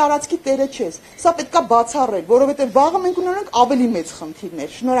էլ էս տարածքի տերը չես։ Սա պետքա բացառել, որովհետև վաղը մենք ունենանք ավելի մեծ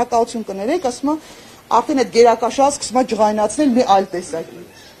խնդիրներ։ Շնորհակալություն կներեք, ասում եմ, արդեն այդ գերակաշահը սկսում է ջղայնացնել մի այլ տեսակի։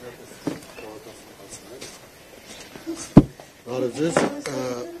 Բարև ձեզ,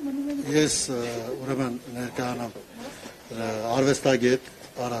 ես ուրեմն ներկայանամ արվեստագետ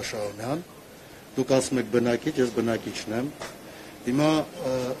Արա Շահումյան, դուք ասում եք բնակիչ, ես բնակիչն եմ, հիմա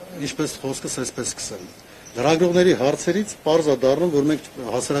ինչպես խոսքս այսպես սկսեմ, լրագրողների հարցերից պարզ է դառնում, որ մենք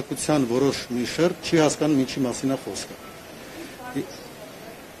հասարակության որոշ մի շերտ չի հասկանում ինչի մասին է խոսքը,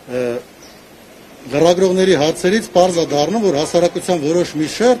 լրագրողների հարցերից պարզ է դառնում, որ հասարակության որոշ մի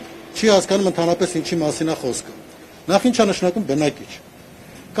շերտ չի հասկանում ընդհանրապես ինչի մասին է խոսքը, նախ ինչ է նշանակում բնակիչ,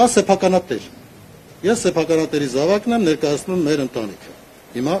 կա սեփականատեր, ես սեփականատերի զավակն եմ, ներկայացնում մեր ընտանիքը,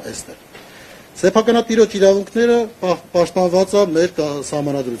 հիմա այստեղ, սեփականատիրոջ իրավունքները պաշտպանված է մեր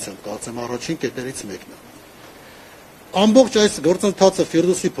սահմանադրությամբ, կարծեմ առաջին կետերից մեկն է, ամբողջ այս գործընթացը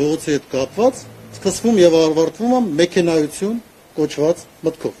Ֆիրդուսի փողոցի հետ կապված սկսվում եւ ավարտվում է մեքենայություն կոչված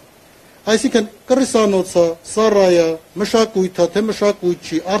մտքով, այսինքն կռիսանոցը, սարայը, մշակույթը, թե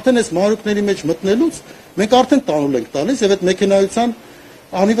մշակույթ չի, արդեն այս մանրուքների մեջ մտնելուց մենք արդեն տանուլ ենք տալիս եւ այդ մեքենայության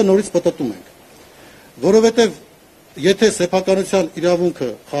անիվը նորից պտտում ենք, որովհետեւ եթե սեփականության իրավունքը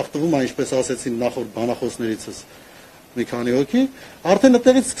խախտվում է, ինչպես ասեցին նախորդ բանախոսներիցս մի քանի հոգի, արդեն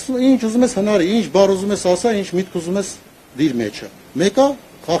այդտեղից սկսում է ինչ ուզում ես հնարի, ինչ բառ ուզում ես ասա, ինչ միտք ուզում ես դիր մեջը, մեկը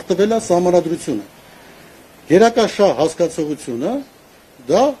խախտվել է սահմանադրությունը, գերակաշահ հասկացողությունը,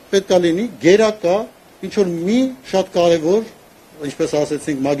 դա պետք է լինի գերակա, ինչ որ մի շատ կարևոր, ինչպես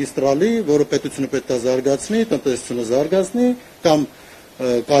ասեցինք, մագիստրալի, որը պետությունը պետք է զարգացնի, տնտեսությունը զարգացնի, կամ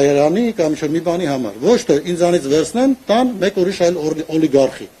կայարանի, կամ ինչ-որ մի բանի համար, ոչ թե ինձանից վերցնեն, տան մեկ ուրիշ այլ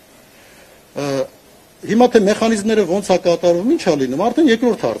օլիգարխի։ Հիմա թե մեխանիզմները ոնց է կատարվում, ինչ է լինում, արդեն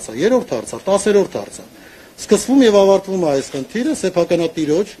երկրորդ հարցը, երրորդ հարցը, 10-րդ հարցը։ Սկսվում եւ ավարտվում է այս խնդիրը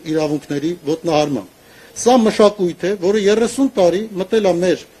սեփականատիրոջ իրավունքների ոտնահարմամբ։ Սա մշակույթ է, որը 30 տարի մտել է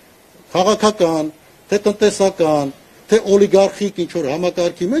մեր քաղաքական, թե տնտեսական, թե օլիգարխիկ ինչ-որ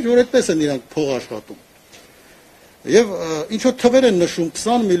համակարգի մեջ, որ այդպես են իրանք փող աշխատում։ Եվ ինչ-որ թվեր են նշում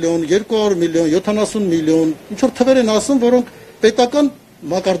 20 միլիոն, 200 միլիոն, 70 միլիոն, ինչ-որ թվեր են ասում, որոնք պետական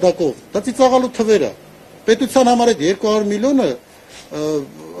մակարդակով, դա ծիծաղալու թվեր է։ Պետության համար այդ 200 միլիոնը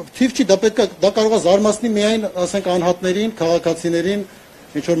թիվ չի, դա կարող է զարմացնի միայն, ասենք, անհատներին, քաղաքացիներին,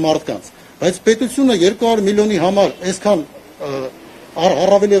 ինչ-որ մարդկանց։ Բայց պետությունը 200 միլիոնի համար այսքան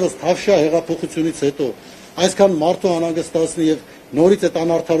առավել ևս Թավշյա հեղափոխությունից հետո այսքան մարդու անհանգստացնի եւ նորից այդ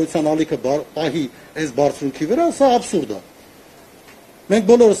անարդարության ալիքը պահի այս բարձրունքի վրա, սա աբսուրդ է։ Մենք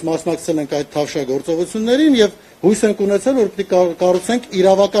բոլորս մասնակցել ենք այդ Թավշյա գործողություններին եւ հույս ենք ունեցել, որ պետք է կառուցենք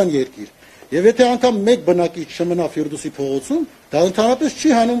իրավական երկիր։ Եվ եթե անգամ մեկ բնակիչ չմնա Ֆիրդուսի փողոցում, դա ընդհանրապես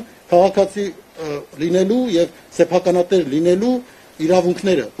չի հանում քաղաքացի լինելու եւ սեփականատեր լինելու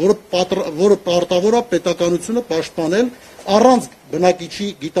իրավունքները, որը պարտավոր է պետականությունը պաշտպանել առանց բնակիչի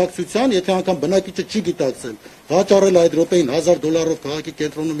գիտակցության, եթե անգամ բնակիչը չի գիտակցել, վաճառել այդ րոպեին $1000 քաղաքի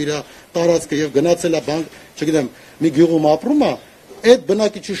կենտրոնում իր տարածքը եւ գնացել է բանկ, չգիտեմ, մի գյուղում ապրում է, այդ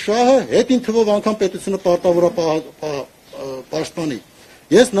բնակիչի շահը հետին թվով անգամ պետությունը պարտավոր է պաշտպանի։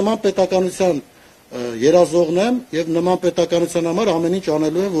 Ես նման պետականության երազողն եմ եւ նման պետականության համար ամեն ինչ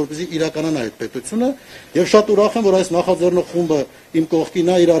անելու եմ, որպեսզի իրականանա այդ պետությունը եւ շատ ուրախ եմ, որ այս նախաձեռնող խումբը իմ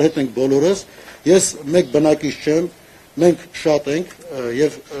կողքին է, իրար հետ ենք բոլորս, ես մեկ բնակիչ չեմ, մենք շատ ենք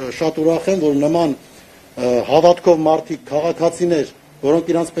եւ շատ ուրախ եմ, որ նման հավատքով մարդիկ, քաղաքացիներ,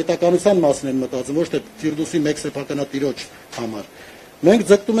 որոնք իրանց պետականության մասին են մտածում, ոչ թե Ֆիրդուսի մեկ սեփականատիրոջ համար։ Մենք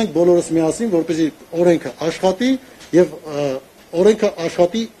ձգտում ենք բոլորս միասին, որպեսզի օրենքը աշխատի եւ օրենքը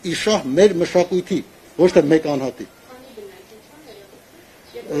աշխատի իշահ մեր մշակույթի, ոչ թե մեկ անհատի։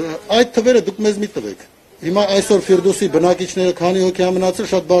 Այդ թվերը դուք մեզ մի տվեք։ Հիմա այսօր Ֆիրդուսի բնակիչները քանի հոգի են մնացել,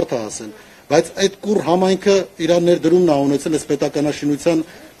 շատ բարդ է ասել, բայց այդ կուռ համայնքը իր ներդրումն է ունեցել այս պետականաշինության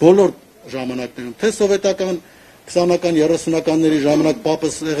բոլոր ժամանակներում, թե սովետական 20-ական 30-ականների ժամանակ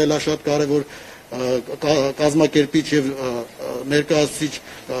պապս եղել է շատ կարևոր կազմակերպիչ եւ ներկայացուցիչ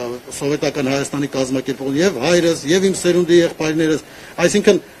սովետական Հայաստանի կազմակերպողն եւ հայրս եւ իմ սերունդի եղբայրներս,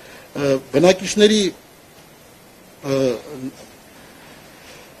 այսինքն բնակիչների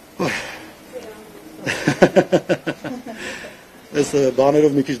այս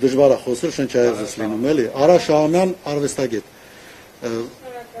բաներով մի քիչ դժվար է խոսել, շնչայազս լինում էլի։ Արա Շահամյան, արվեստագետ։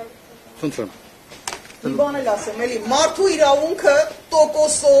 Խնդրեմ։ Բան էլ ասեմ, էլի, մարդու իրավունքը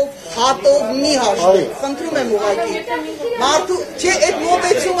տոկոսով, հատով մի հաշվի, խնդրում եմ ուղղակի, մարդու, չէ, այդ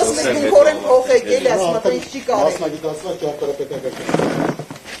մոտեցումս մեզ դունքորեն փոխեք, էլի, ասում եմ, ինչ չի կարել։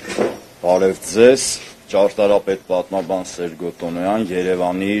 Բարև ձեզ, ճարտարապետ պատմաբան Սերգոտոնյան,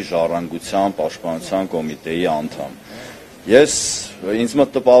 Երևանի ժառանգության պաշտպանության կոմիտեի անդամ։ Ինձ մոտ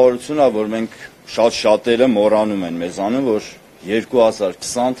տպավորություն է, որ մենք շատերը մոռանում են մեզանում, որ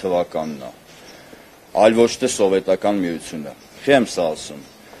 2020 թվականն է, այլ ոչ թե սովետական միությունը։ Խի եմ սա ասում։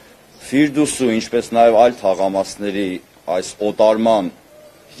 Ֆիրդուսու, ինչպես նաև այլ թաղամասների այս օտարման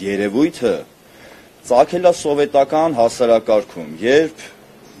երևույթը ծագել է սովետական հասարակարգում, երբ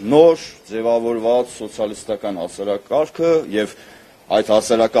նոր ձևավորված սոցիալիստական հասարակարգը եւ այդ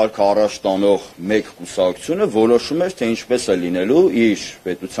հասարակարգը առաջ տանող մեկ կուսակցությունը որոշում էր, թե ինչպես է լինելու իր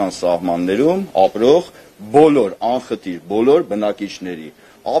պետության սահմաններում ապրող բոլոր անխտիր, բոլոր բնակիչների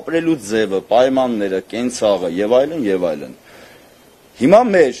ապրելու ձևը, պայմանները, կենցաղը եւ այլն եւ այլն։ Հիմա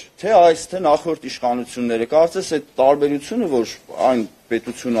մեր թե այս թե նախորդ իշխանությունները կարծես այդ տարբերությունը, որ այն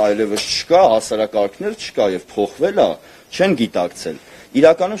պետությունը այլևս չկա, հասարակարգներ չկա եւ փոխվել է, չեն գիտակցել։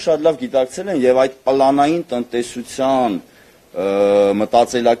 Իրականում շատ լավ գիտակցել են եւ այդ պլանային տնտեսության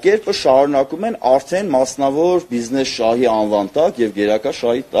մտածելակերպը շարունակում են արդեն մասնավոր բիզնես շահի անվան տակ եւ գերակա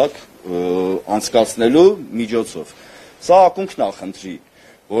շահի տակ անցկացնելու միջոցով։ Սա ակունքն է խնդրի,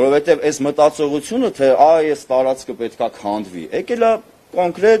 որովհետեւ այս մտածողությունը, թե այս տարածքը պետքա քանդվի, եկել է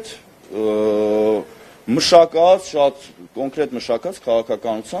կոնկրետ մշակած, շատ կոնկրետ մշակած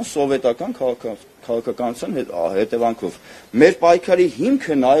քաղաքականության, սովետական քաղաքականության հետևանքով։ Մեր պայքարի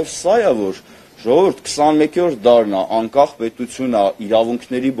հիմքը նաեւ սա է, որ ժողովուրդ 21-րդ դարն է, անկախ պետություն է,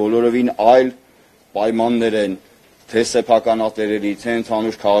 իրավունքների բոլորովին այլ պայմաններ են, թե սեփականատերերի, թե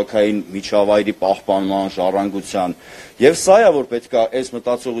ընդհանուր քաղաքային միջավայրի պահպանման, ժառանգության, եւ սա է, որ պետք է այս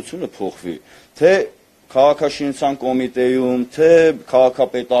մտածողությունը փոխվի, թե քաղաքաշինության կոմիտեում, թե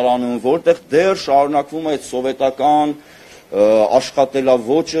քաղաքապետարանում, որտեղ դեռ շարունակվում է այդ սովետական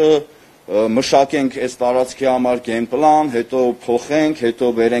աշխատելավոճը, մշակենք այս տարածքի համար գեյմպլան, հետո փոխենք, հետո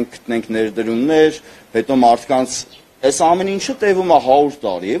բերենք գտնենք ներդրումներ, հետո մարդկանց այս ամեն ինչը տևում է 100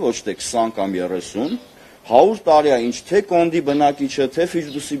 տարի, ոչ թե 20 կամ 30, 100 տարի է, ինչ թե Կոնդի բնակիչը, թե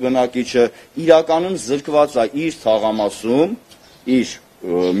Ֆիրդուսի բնակիչը իրականում զրկված է իր թաղամասում, իր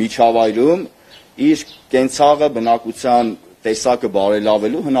միջավայրում, իր կենցաղը բնակության տեսակը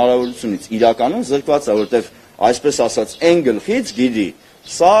բարելավելու հնարավորությունից, իրականում զրկված է, որտեղ այսպես ասած այն գլխից գիտի,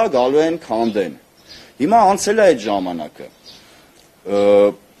 սա գալու են քանդեն։ Հիմա անցել է այդ ժամանակը։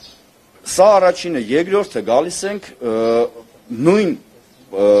 Սա առաջինը, երկրորդը գալիս ենք նույն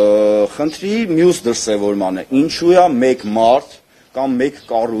խնդրի մյուս դրսևորմանը, ինչու է մեկ մարդ կամ մեկ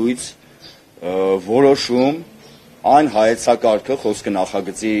կառույց որոշում այն հայեցակարգը, խոսքը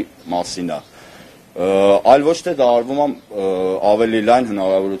նախագծի մասին է, այլ ոչ թե դա արվում է ավելի լայն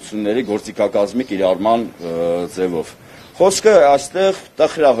հնարավորությունների գործիքակազմի կիրառման ձևով։ Խոսքը այստեղ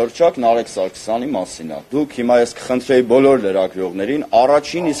տխրահռչակ Նարեկ Սարգսյանի մասին է։ Դուք հիմա ես կխնդրեի բոլոր լրագրողներին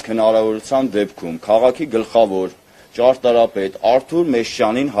առաջին իսկ հնարավորության դեպքում քաղաքի գլխավոր ճարտարապետ Արթուր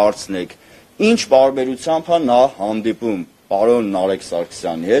Մեշյանին հարցնեք, ինչ բարբերությամբ է նա հանդիպում պարոն Նարեկ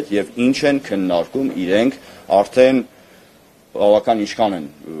Սարգսյանի հետ եւ ինչ են քննարկում իրենք արդեն բավական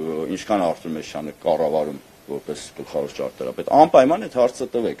ինչքան Արթուր Մեշյանը կառավարում որպես գլխավոր ճարտարապետ։ Անպայման այդ հարցը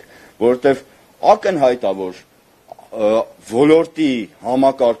տվեք, որովհետեւ ակնհայտ է, որ ոլորտի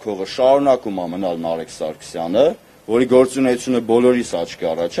համակարգողը շարունակում է մնալ Նարեկ Սարգսյանը, որի գործունեությունը բոլորիս աչքի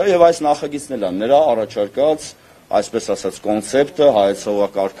առաջ է եւ այս նախագիծն էլ է նրա առաջարկած, այսպես ասած, կոնցեպտը,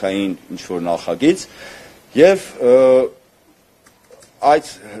 հայեցողակարգային ինչ-որ նախագիծ եւ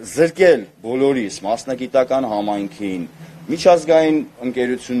այդ զրկել բոլորիս, մասնագիտական համայնքին, միջազգային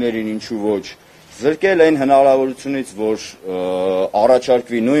ընկերություններին, ինչու ոչ, զրկել այն հնարավորությունից, որ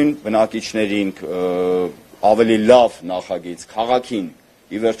առաջարկվի նույն բնակիչներին ավելի լավ նախագիծ, քաղաքին,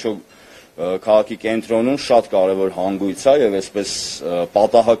 ի վերջո քաղաքի կենտրոնում շատ կարևոր հանգույց է եւ այսպես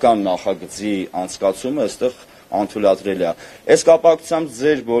պատահական նախագծի անցկացումը այստեղ անթույլատրելի է։ Այս կապակցությամբ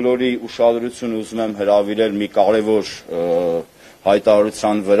ձեր բոլորի ուշադրությունը ուզում եմ հրավիրել մի կարևոր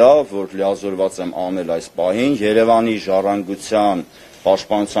հայտարարության վրա, որ լիազորված եմ անել այս պահին։ Երևանի ժառանգության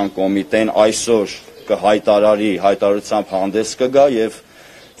պաշտպանության կոմիտեն այսօր կհայտարարի, հայտարարությամբ հանդես կգա եւ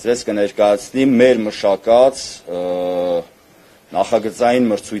ձեզ կներկայացնի մեր մշակած նախագծային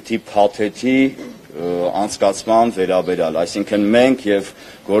մրցույթի փաթեթի անցկացման վերաբերյալ, այսինքն մենք եւ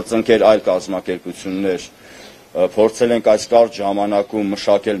գործընկեր այլ կազմակերպություններ փորձել ենք այս կարճ ժամանակում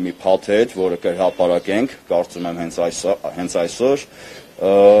մշակել մի փաթեթ, որը կհրապարակենք, կարծում եմ հենց այսօր,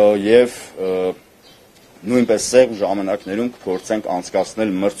 եւ նույնպես սեղմ ժամանակներում կփորձենք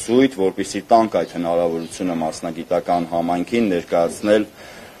անցկացնել մրցույթ, որպեսզի տանք այդ հնարավորությունը մասնագիտական համայնքին ներկայացնել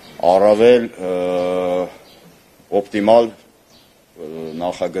առավել օպտիմալ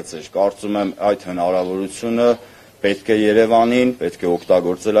նախագծեր։ Կարծում եմ այդ հնարավորությունը պետք է Երևանին, պետք է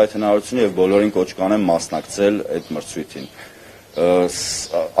օգտագործել այդ հնարավորությունը եւ բոլորին կոչ կանեմ մասնակցել այդ մրցույթին։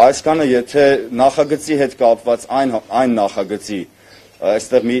 Այսքանը եթե նախագծի հետ կապված այն նախագծի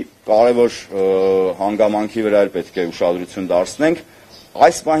այստեղ մի կարևոր հանգամանքի վրա էլ պետք է ուշադրություն դարձնենք,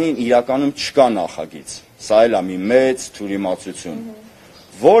 այս պահին իրականում չկա նախագիծ։ Սա էլ է մի մեծ թյուրիմացություն։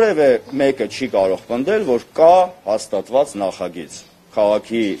 Որևէ մեկը չի կարող պնդել, որ կա հաստատված նախագիծ։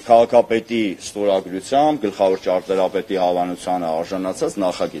 Քաղաքապետի ստորագրությամբ, գլխավոր ճարտարապետի հավանությանը արժանացած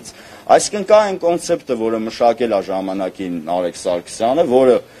նախագիծ։ Այսինքն կա այն կոնցեպտը, որը մշակել է ժամանակին Նարեկ Սարգսյանը,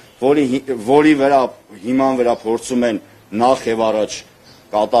 որի հիման վրա փորձում են նախ եւ առաջ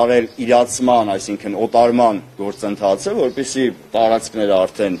կատարել իրացման, այսինքն օտարման գործընթացը, որպեսզի տարածքները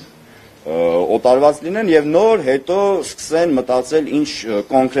արդեն օտարված լինեն եւ նոր հետո սկսեն մտածել ինչ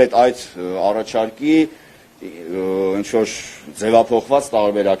կոնկրետ այդ առաջարկի ինչ-որ ձևափոխված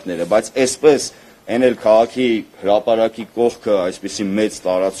տարբերակները, բայց այսպես այն էլ քաղաքի հրապարակի կողքը այսպիսի մեծ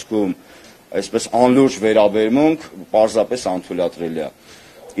տարածքում այսպես անլուրջ վերաբերմունք պարզապես անթույլատրելի է։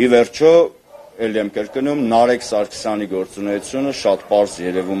 Ի վերջո, ել եմ կրկնում, Նարեկ Սարգսյանի գործունեությունը շատ պարզ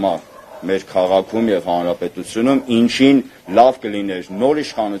երևում է մեր քաղաքում եւ հանրապետությունում, ինչին լավ կլիներ նոր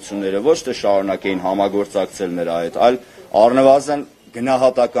իշխանությունները ոչ թե շարունակեին համագործակցել նրա հետ, այլ առնվազն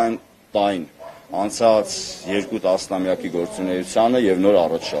գնահատական տային անցած 2 տասնամյակի գործունեությանը եւ նոր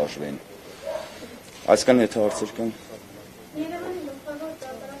առաջ շարժվեն։ Այսքան եթե հարցեր կան։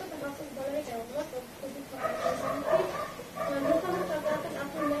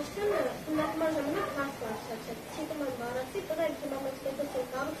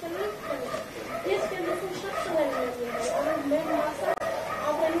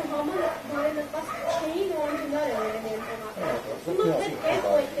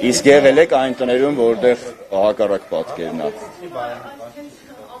 Իսկ եղել եք այն տներում, որտեղ հակառակ պատկերն է։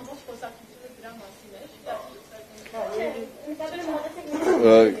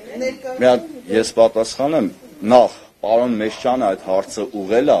 Ես պատասխանեմ, նախ, պարոն Մեշչյանը այդ հարցը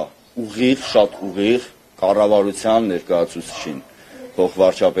ուղղել է, ուղիղ, շատ ուղիղ կառավարության ներկայացուցիչին,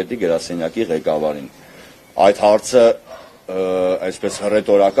 փոխվարչապետի գրասենյակի ղեկավարին։ Այդ հարցը այսպես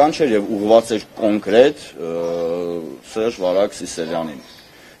հռետորական չէր եւ ուղղված էր կոնկրետ Սերժ Վարակ Սիսերյանին։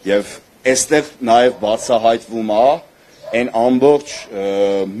 Եվ այստեղ նաև բացահայտվում է այն ամբողջ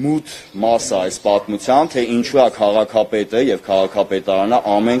մութ մասը այս պատմության, թե ինչու է քաղաքապետը եւ քաղաքապետարանը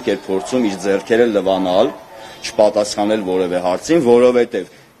ամեն կերպ փորձում իր ձեռքերը լվանալ, չպատասխանել որևէ հարցին,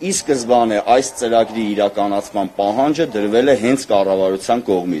 որովհետեւ ի սկզբանե այս ծրագրի իրականացման պահանջը դրվել է հենց կառավարության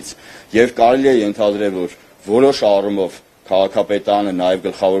կողմից եւ կարելի է ենթադրել, որ որոշ առումով քաղաքապետարանը նաև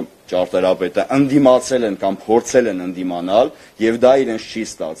գլխավոր ճարտարապետը ընդդիմացել են կամ փորձել են ընդդիմանալ եւ դա իրենց չի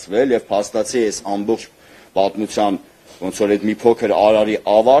ստացվել եւ փաստացի այս ամբողջ պատմության ոնց որ այդ մի փոքր արարի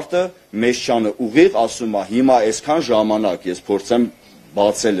ավարտը Մեշչյանը ուղիղ ասում է հիմա այսքան ժամանակ ես փորձեմ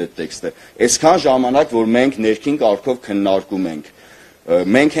բացել այդ տեքստը այսքան ժամանակ որ մենք ներքին կարգով քննարկում ենք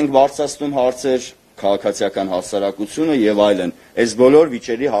մենք ենք բարձրացնում հարցեր քաղաքացիական հասարակությունը եւ այլն այս բոլոր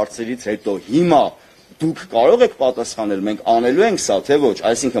վիճերի հարցերից հետո հիմա դուք կարող եք պատասխանել, մենք անելու ենք սա, թե ոչ,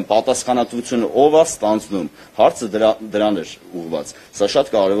 այսինքն պատասխանատվությունը ով է ստանձնում, հարցը դրան էր ուղղված։ Սա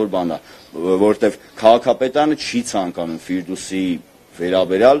շատ կարևոր բան է, որովհետև քաղաքապետարանը չի ցանկանում Ֆիրդուսի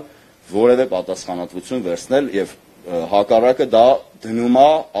վերաբերյալ որևէ պատասխանատվություն վերցնել եւ հակառակը դա դնում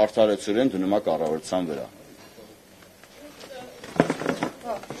է արդարացիորեն դնում է կառավարության վրա։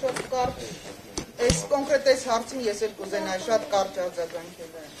 Շատ կարճ, այս կոնկրետ այս հարցին ես էլ կուզենայի շատ կարճ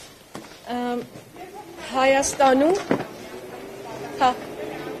արձագանքել։ Հայաստանում հա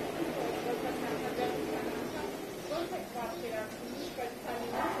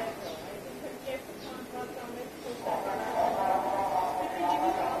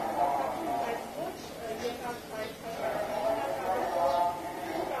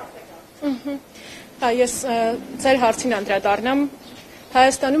Ես ձեր հարցին անդրադառնամ։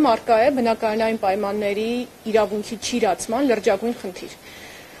 Հայաստանում արկա է բնակարանային պայմանների իրավունքի չիրացման լրջագույն խնդիր։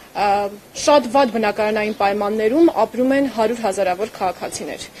 Շատ վատ բնակարանային պայմաններում ապրում են 100,000-ավոր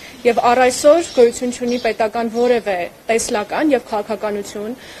քաղաքացիներ եւ առ այսօր գոյություն չունի պետական որևէ տեսլական եւ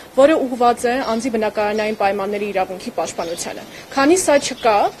քաղաքականություն, որը ուղղված է անձի բնակարանային պայմանների իրավունքի պաշտպանությանը։ Քանի սա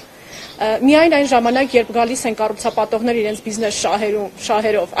չկա, միայն այն ժամանակ, երբ գալիս են կառուցապատողներ իրենց բիզնես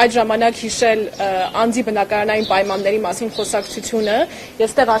շահերով, այդ ժամանակ հիշել անձի բնակարանային պայմանների մասին խոսակցությունը,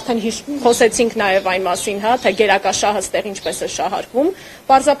 այստեղ արդեն խոսեցինք նաև այն մասին, թե գերակաշահը ստեղ ինչպես է շահարկվում,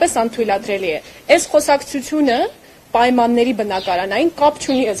 պարզապես անթույլատրելի է։ Այս խոսակցությունը պայմանների բնակարանային կապ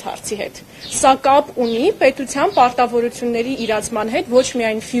չունի այս հարցի հետ։ Սա կապ ունի պետության պարտավորությունների իրացման հետ ոչ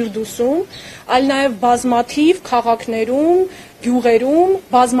միայն Ֆիրդուսում, այլ նաև բազմաթիվ քաղաքներում, գյուղերում,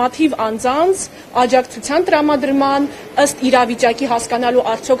 բազմաթիվ անձանց աջակցության տրամադրման, ըստ իրավիճակի հասկանալու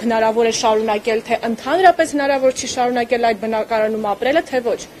արդյոք հնարավոր է շարունակել, թե ընդհանրապես հնարավոր չի շարունակել այդ բնակարանում ապրելը, թե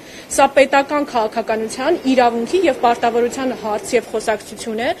ոչ։ Սա պետական քաղաքականության, իրավունքի եւ պարտավորության հարց եւ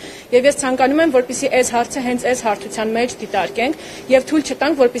խոսակցություն է, եւ ես ցանկանում եմ, որպեսզի այս հարցը հենց այս հարթության մեջ դիտարկենք եւ թույլ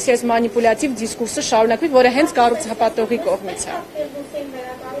չտանք, որպեսզի այս մանիպուլյատիվ դիսկուրսը շարունակվի, որը հենց կառուցապատողի կողմից է։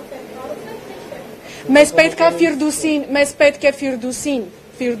 Մեզ պետք է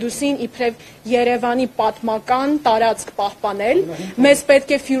Ֆիրդուսին իբրև Երևանի պատմական տարածք պահպանել, մեզ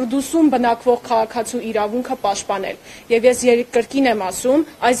պետք է Ֆիրդուսում բնակվող քաղաքացու իրավունքը պաշտպանել։ Եվ ես կրկին եմ ասում,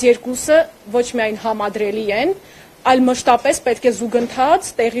 այս երկուսը ոչ միայն համադրելի են, այլ մշտապես պետք է զուգընթաց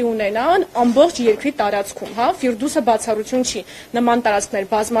տեղի ունենան ամբողջ երկրի տարածքում, Ֆիրդուսը բացառություն չի, նման տարածքներ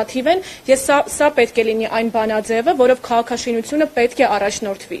բազմաթիվ են, սա պետք է լինի այն բանաձևը, որով քաղաքաշինությունը պետք է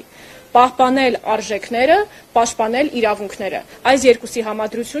առաջնորդվի։ Պահպանել արժեքները, պաշտպանել իրավունքները։ Այս երկուսի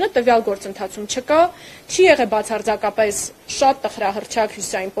համադրությունը տվյալ գործընթացում չկա, չի եղել բացարձակապես շատ տխրահռչակ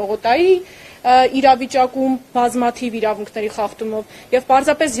Հյուսիսային պողոտայի իրավիճակում բազմաթիվ իրավունքների խախտումով եւ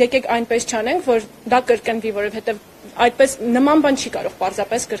պարզապես եկեք այնպես չանենք, որ դա կրկնվի, որովհետեւ այդպես նման բան չի կարող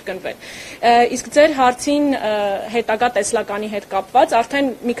պարզապես կրկնվել։ Իսկ ձեր հարցին հետագա տեսլականի հետ կապված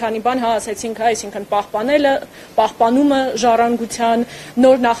արդեն մի քանի բան ասեցինք, այսինքն պահպանումը ժառանգության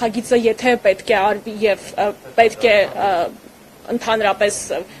նոր նախագիծը եթե պետք է արվի եւ պետք է ընդհանրապես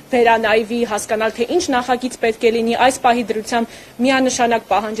վերանայվի, հասկանալ, թե ինչ նախագիծ պետք է լինի, այս պահի դրությամբ միանշանակ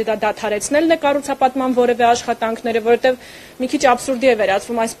պահանջը դա դադարեցնելն է կառուցապատման որևէ աշխատանքները, որովհետև մի քիչ աբսուրդի է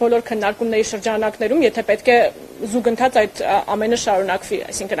վերածվում այս բոլոր քննարկումների շրջանակներում, եթե պետք է զուգընթաց այդ ամենը շարունակվի,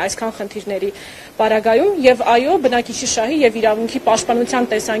 այսինքն այսքան խնդիրների պարագայում, եւ այո, բնակիչի շահի եւ իրավունքի պաշտպանության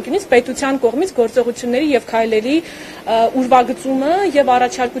տեսանկյունից պետության կողմից գործողությունների եւ քայլերի ուրվագծումը եւ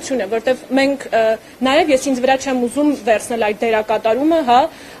առաջարկությունը, որովհետեւ մենք նաեւ ես ինձ վրա չեմ ուզում վերցնել այդ դերակատարումը,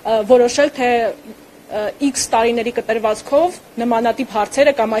 որոշել թե X տարիների կտրվածքով նմանատիպ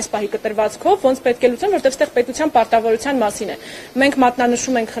հարցերը կամ այս պահի կտրվածքով ոնց պետք է լուծեն, որտեղ ստեղ պետության պարտավորության մասին է։ Մենք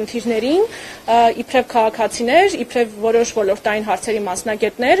մատնանշում ենք խնդիրներին, իբրև քաղաքացիներ, իբրև որոշ ոլորտային հարցերի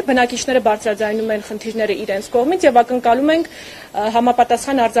մասնագետներ, բնակիչները բարձրաձայնում են խնդիրները իրենց կողմից եւ ակնկալում ենք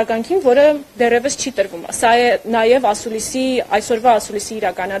համապատասխան արձագանքին, որը դեռևս չի տրվում։ Սա է նաեւ այսօրվա ասուլիսի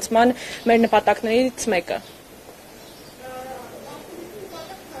իրականացման մեր նպատակներից մեկը։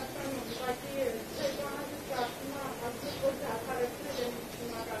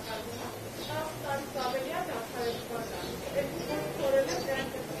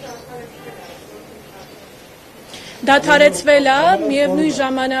 Դադարեցվել է,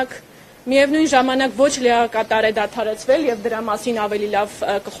 միևնույն ժամանակ ոչ լիակատար է դադարեցվել եւ դրա մասին ավելի լավ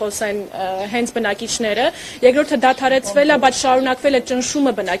կխոսեն հենց բնակիչները։ Երկրորդը դադարեցվել է, բայց շարունակվել է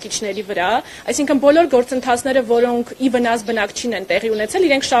ճնշումը բնակիչների վրա, այսինքն բոլոր գործընթացները, որոնք ի վնաս բնակչին են տեղի ունեցել,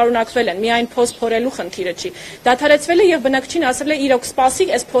 իրենք շարունակվել են, միայն փոս փորելու խնդիրը չի։ Դադարեցվել է եւ բնակչին ասել է իրոք սպասի,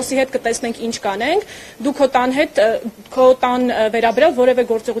 այս փոսի հետ կտեսնենք ինչ կանենք, դու քո տան վերաբերյալ որևէ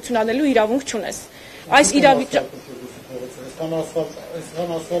գործողություն անելու իրավունք չունես։ Այս իրավիճակը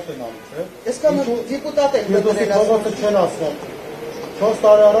Այսքան ասֆալտ են անում, չէ՞։ Այսքան դեպուտատ են դրել ասֆալտը չեն ասֆալտ։ 4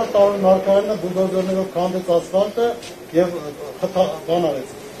 տարի առաջ տարուն հարկայինը բուլդոզերներով քանդեց ասֆալտը եւ բան արեց։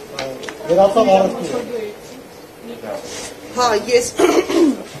 Վերացավ առևտուրը։ Հա, ես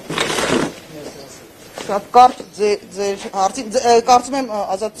շատ կարճ ձեր հարցին, կարծում եմ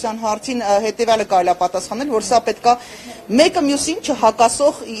ազատության հարցին հետևյալը կարելի է պատասխանել, որ սա պետքա մեկը մյուսին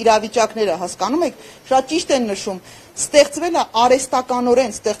չհակասող իրավիճակները, հասկանում եք, շատ ճիշտ են նշում, ստեղծվել է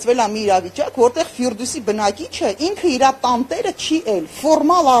արհեստականորեն ստեղծվել է մի իրավիճակ, որտեղ Ֆիրդուսի բնակիչը ինքը իր տանտերը չի էլ,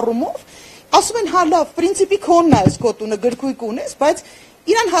 ֆորմալ առումով ասում են հա լավ, պրինցիպի քոնն է այս քո տունը գրքույկ ունես, բայց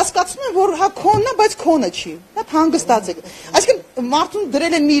իրան հասկացնում են, որ հա քոնն է, բայց քոնը չի։ Դա հանգստած է։ Այսինքն մարդուն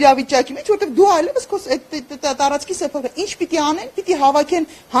դրել են մի իրավիճակի մեջ, որտեղ դու այլևս քո տարածքի սեփական ինչ պիտի անեն, պիտի հավաքեն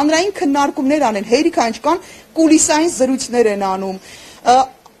հանրային քննարկումներ անեն, հերիք այն չկան, կուլիսային զրույցներ են անում,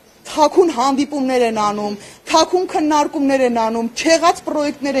 թաքուն հանդիպումներ են անում, թաքուն քննարկումներ են անում, չեղած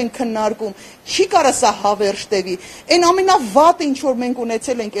պրոյեկտներ են քննարկում, չի կարա սա հավերժ տևի։ Այն ամենավատը, ինչ որ մենք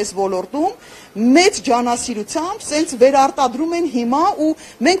ունեցել ենք այս ոլորտում, մեծ ջանասիրությամբ սենց վերարտադրում են հիմա ու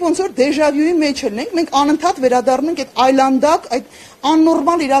մենք ոնց որ դեժավյուի մեջ ենք, մենք անընդհատ վերադառնում ենք այդ այլանդակ, այդ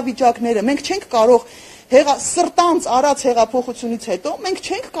աննորմալ իրավիճակները, մենք չենք կարող սրտանց արած հեղափոխությունից հետո մենք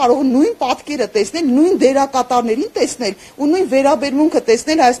չենք կարող նույն պատկերը տեսնել, նույն դերակատարներին տեսնել ու նույն վերաբերմունքը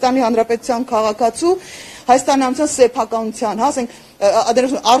տեսնել Հայաստանի Հանրապետության քաղաքացու, Հայաստանի Հանրապետության սեփականության, հա, ասենք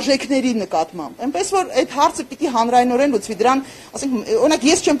արժեքների նկատմամբ։ Այնպես որ այդ հարցը պիտի հանրայնորեն լուծվի, դրան, ասենք, օրինակ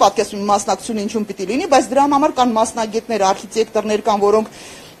ես չեմ պատկերացնում մասնակցությունը ինչում պիտի լինի, բայց դրա համար կան մասնագետներ, արխիտեկտորներ կան, որոնք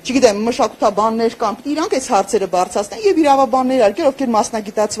չգիտեմ, մշակութաբաններ կան, պիտի իրանք այս հարցերը բարձրացնեն եւ իրավաբաններ արկել, ովքեր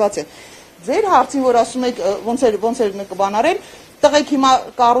մասնագիտացված են։ Ձեր հարցին, որ ասում եք ոնց էր կբանարել, տղեկ հիմա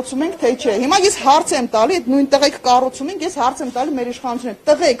կառուցում ենք, թե չէ։ Հիմա ես հարց եմ տալի, այդ նույն տղեկ կառուցում ենք, ես հարց եմ տալի մեր իշխանություններին։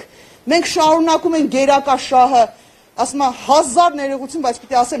 Տղեկ, մենք շարունակում ենք գերակա շահը, ասում եմ 1000 ներողություն, բայց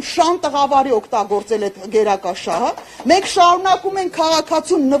պիտի ասեմ շան տղավարի օգտագործել այդ գերակա շահը։ Մենք շարունակում ենք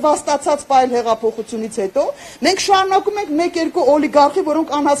քաղաքացուն նվաստացած պայել հեղափոխությունից հետո, մենք շարունակում ենք 1-2 օլիգարխի,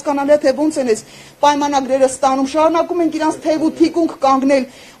 որոնք անհասկանալի է թե ոնց են այս պայմանագրերը ստանում, շարունակում ենք իրանց թև ու թիկունք կանգնել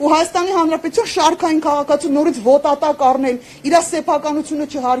ու Հայաստանի Հանրապետության շարքային քաղաքացու նորից ոտատակ առնել, իր սեփականությունը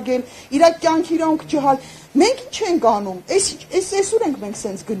չհարգել, իր կյանքի իրավունք չհալ։ Մենք ինչ ենք անում։ Այսօր ենք մենք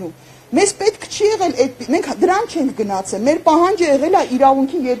սենց գնում։ Մեզ պետք չի եղել այդ, մենք դրան չենք գնացել։ Մեր պահանջը եղել է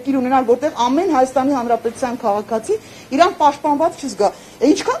իրավունքի երկիր ունենալ, որտեղ ամեն Հայաստանի Հանրապետության քաղաքացի իրան պաշտպանված չզգա։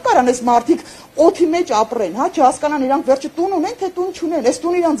 Ինչքան կարան այս մարդիկ օդի մեջ ապրեն, հա, չհասկանան իրանք վերջը տուն ունեն, թե տուն չունեն, այս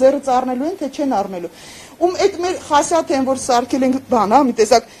տուն իրան ձեռից առնելու են, թե չեն առնելու։ Ում այդ մեր խասյաթ են, որ սարքել ենք բան, հա, մի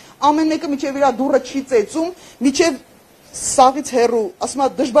տեսակ ամեն մեկը միջև իր դուռը չի ծեծում, միջև սաղից հեռու, ասում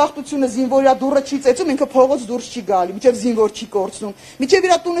եմ դժբախտությունը զինվորի դուռը չի ծեծում, ինքը փողոց դուրս չի գալի, միջև զինվոր չի կորցնում, միջև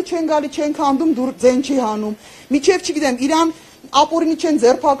իր տունը չեն գալի, չեն քանդում, ձեն չի հանում, միջև չգիտեմ, իրան ապօրինի չեն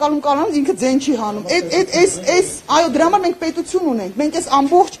ձերբակալում կանանում, ինքը ձեն չի հանում։ Այո, դրա համար մենք պետություն ունենք, մենք այս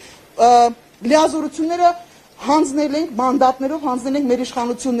ամբողջ լիազորությունները հանձնել ենք մանդատներով, հանձնել ենք մեր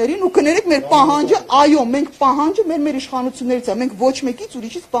իշխանություններին ու կներեք մեր պահանջը, այո, մենք պահանջը մեր իշխանություններից է, մենք ոչ մեկից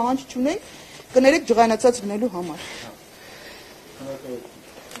ուրիշից պահանջ չունենք, կներեք ջղայնացած լինելու համար։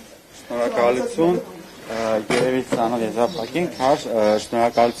 Շնորհակալություն, երևի ցանով եզրափակենք,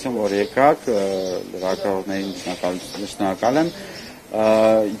 շնորհակալություն, որ եկաք, լրագրողներին շնորհակալ եմ,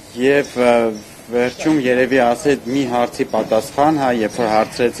 եւ վերջում երևի ասეთ մի հարցի պատասխան, հա, երբ որ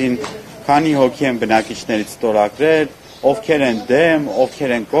հարցրեցին քանի հոգի են բնակիչներից ստորագրել, ովքեր են դեմ,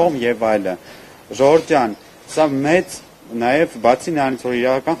 ովքեր են կողմ եւ այլն։ Ժողովուրդ ջան, սա մեծ նաև բացի նրանից, որ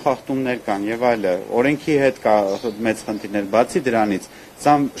իրավական խախտումներ կան եւ այլն, օրենքի հետ կա մեծ խնդիրներ, բացի դրանից,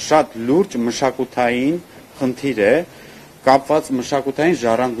 սա շատ լուրջ մշակութային խնդիր է, կապված մշակութային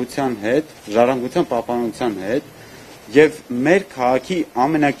ժառանգության հետ, ժառանգության պահպանության հետ, եւ մեր քաղաքի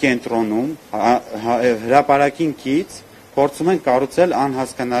ամենակենտրոնում հրապարակին կից փորձում են կառուցել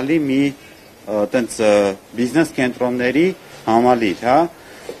անհասկանալի մի տենց բիզնես կենտրոնների համալիր, հա,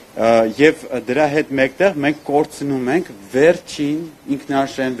 եւ դրա հետ մեկտեղ մենք կորցնում ենք վերջին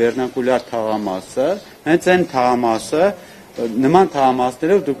ինքնաշեն վերնակուլար թաղամասը, հենց այն թաղամասը, նման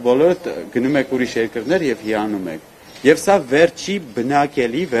թաղամասներով դուք բոլորը գնում եք ուրիշ երկրներ եւ հիանում եք։ Եվ սա վերջի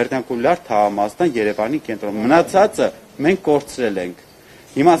բնակելի վերնակուլար թաղամասն է Երևանի կենտրոնում։ Մնացածը մենք կորցրել ենք։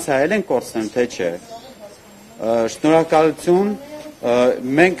 Հիմա սա էլ են կորցնել, թե չէ։ Շնորհակալություն,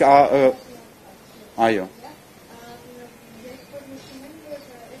 մենք այո։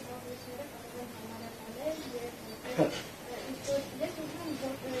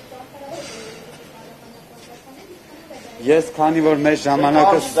 Ես քանի որ մեր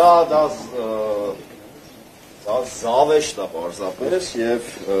ժամանակը դա զավեշտ է պարզապես եւ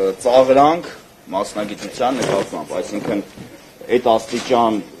ծաղրանք մասնագիտության նկատմամբ, այսինքն այդ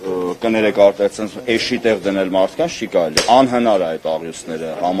աստիճան կներեք արտահայտած էշի տեղ դնել մարդկանց չի կարելի, անհնար է այդ աղյուսները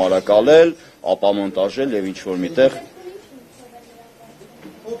համարակալել, ապամոնտաժել եւ ինչ որ միտեղ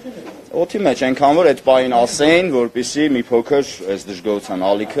օդի մեջ այնքան որ այդ պահին ասեին, որպեսզի մի փոքր այս դժգոհության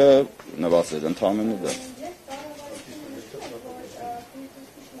ալիքը նվազեր, ընդհանրապես դա։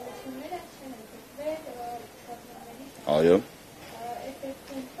 Այո։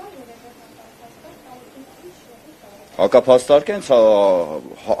 Հակափաստարկեն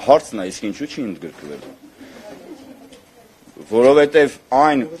հարցն է, իսկ ինչու չի ընդգրկվել։ որովհետև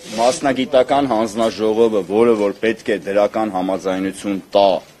այն մասնագիտական հանձնաժողովը, որը որ պետք է դրական համաձայնություն տա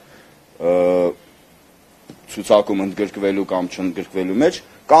ցուցակում ընդգրկվելու կամ չընդգրկվելու մեջ,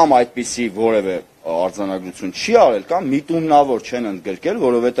 կամ այդպիսի որևէ արձանագրություն չի արել, կամ միտումնավոր չեն ընդգրկել,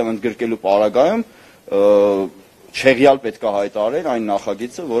 որովհետև ընդգրկելու պարագայում չեղյալ պետք է հայտարարեն այն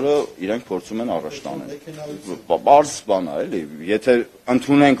նախագիծը, որը իրենք փորձում են առաջ տանել։ Պարզ բան է, էլի, եթե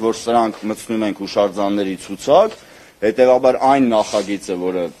ընդունենք, որ սրանք մտցնում ենք հուշարձանների ցուցակ, հետևաբար այն նախագիծը,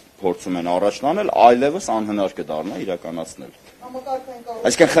 որը փորձում են առաջ տանել, այլևս անհնար կդառնա իրականացնել։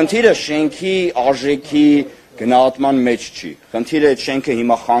 Այսինքն խնդիրը շենքի արժեքի գնահատման մեջ չի։ Խնդիրը այդ շենքը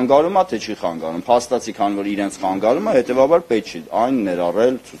հիմա խանգարում է, թե չի խանգարում։ Փաստացի, քան որ իրենց խանգարում է, հետևաբար պետք չի այն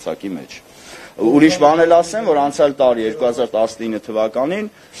ներառել ցուցակի մեջ։ Ուրիշ բան էլ ասեմ, որ անցյալ տարի 2019 թվականին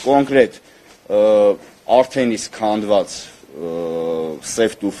կոնկրետ արդեն իսկ քանդված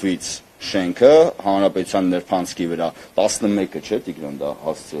սև տուֆից շենքը հանրապետության ներփանցքի վրա 11-ը չէ Տիգրան դա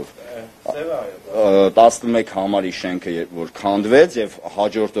հասցեով 11 համարի շենքը որ քանդվեց եւ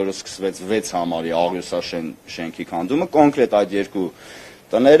հաջորդ օրը սկսվեց 6 համարի աղյուսաշեն շենքի քանդումը կոնկրետ այդ երկու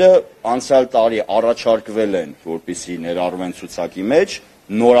տները անցյալ տարի առաջարկվել են որպիսի ներառվեն ցուցակի մեջ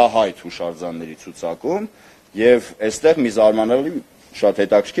նորահայտ հուշարձանների ցուցակում եւ այստեղ մի զարմանալի շատ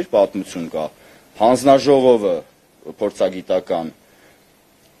հետաքրքիր պատմություն կա հանձնաժողովը փորձագիտական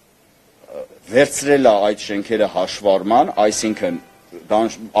վերցրել է այդ շենքերը հաշվառման, այսինքն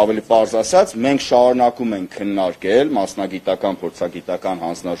ավելի պարզ ասած, մենք շարունակում ենք քննարկել մասնագիտական փորձագիտական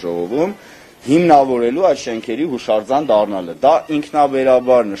հանձնաժողովում հիմնավորելու այդ շենքերի հուշարձան դառնալը։ Դա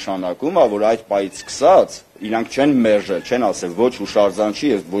ինքնաբերաբար նշանակում է, որ այդ պայից սկսած իրանք չեն մերժել, չեն ասել ոչ հուշարձան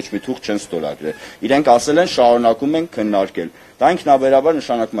չի եւ ոչ մի թուղթ չեն ստորագրել։ Իրենք ասել են շարունակում ենք քննարկել։ Դա ինքնաբերաբար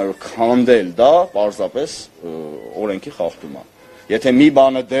նշանակում է, որ քանդել դա պարզապես օրենքի խախտում է։ Եթե մի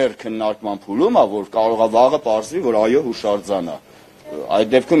բանը դեռ քննարկման փուլում է, որ կարող է վաղը պարզվի, որ այո հուշարձան է։ Այդ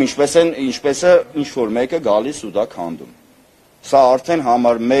դեպքում ինչպես է ինչ որ մեկը գալիս ու դա քանդում։ Սա արդեն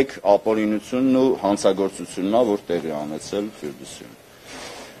համար 1 ապօրինությունն ու հանցագործությունն է, որ տեղի ունեցել Ֆիրդուսիում։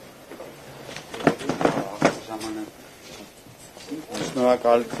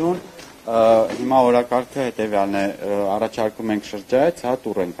 Շնորհակալություն։ Հիմա օրակարգը հետևյալն է, առաջարկում ենք շրջայց, հա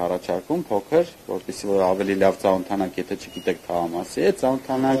տուր ենք առաջարկում փոքր, որպեսզի որ ավելի լավ ծանոթանանք, եթե չգիտեք թաղամասի,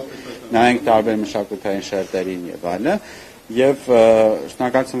 ծանոթանանք, նայենք տարբեր մշակութային շերտերին եւ այլն։ Եվ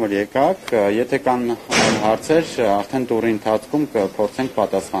շնորհակալություն որ եկաք, եթե կան հարցեր, արդեն տուրի ընթացքում կփորձենք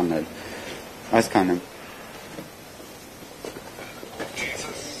պատասխանել։ Այսքանը։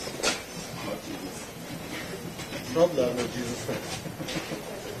 Շատ լավ է,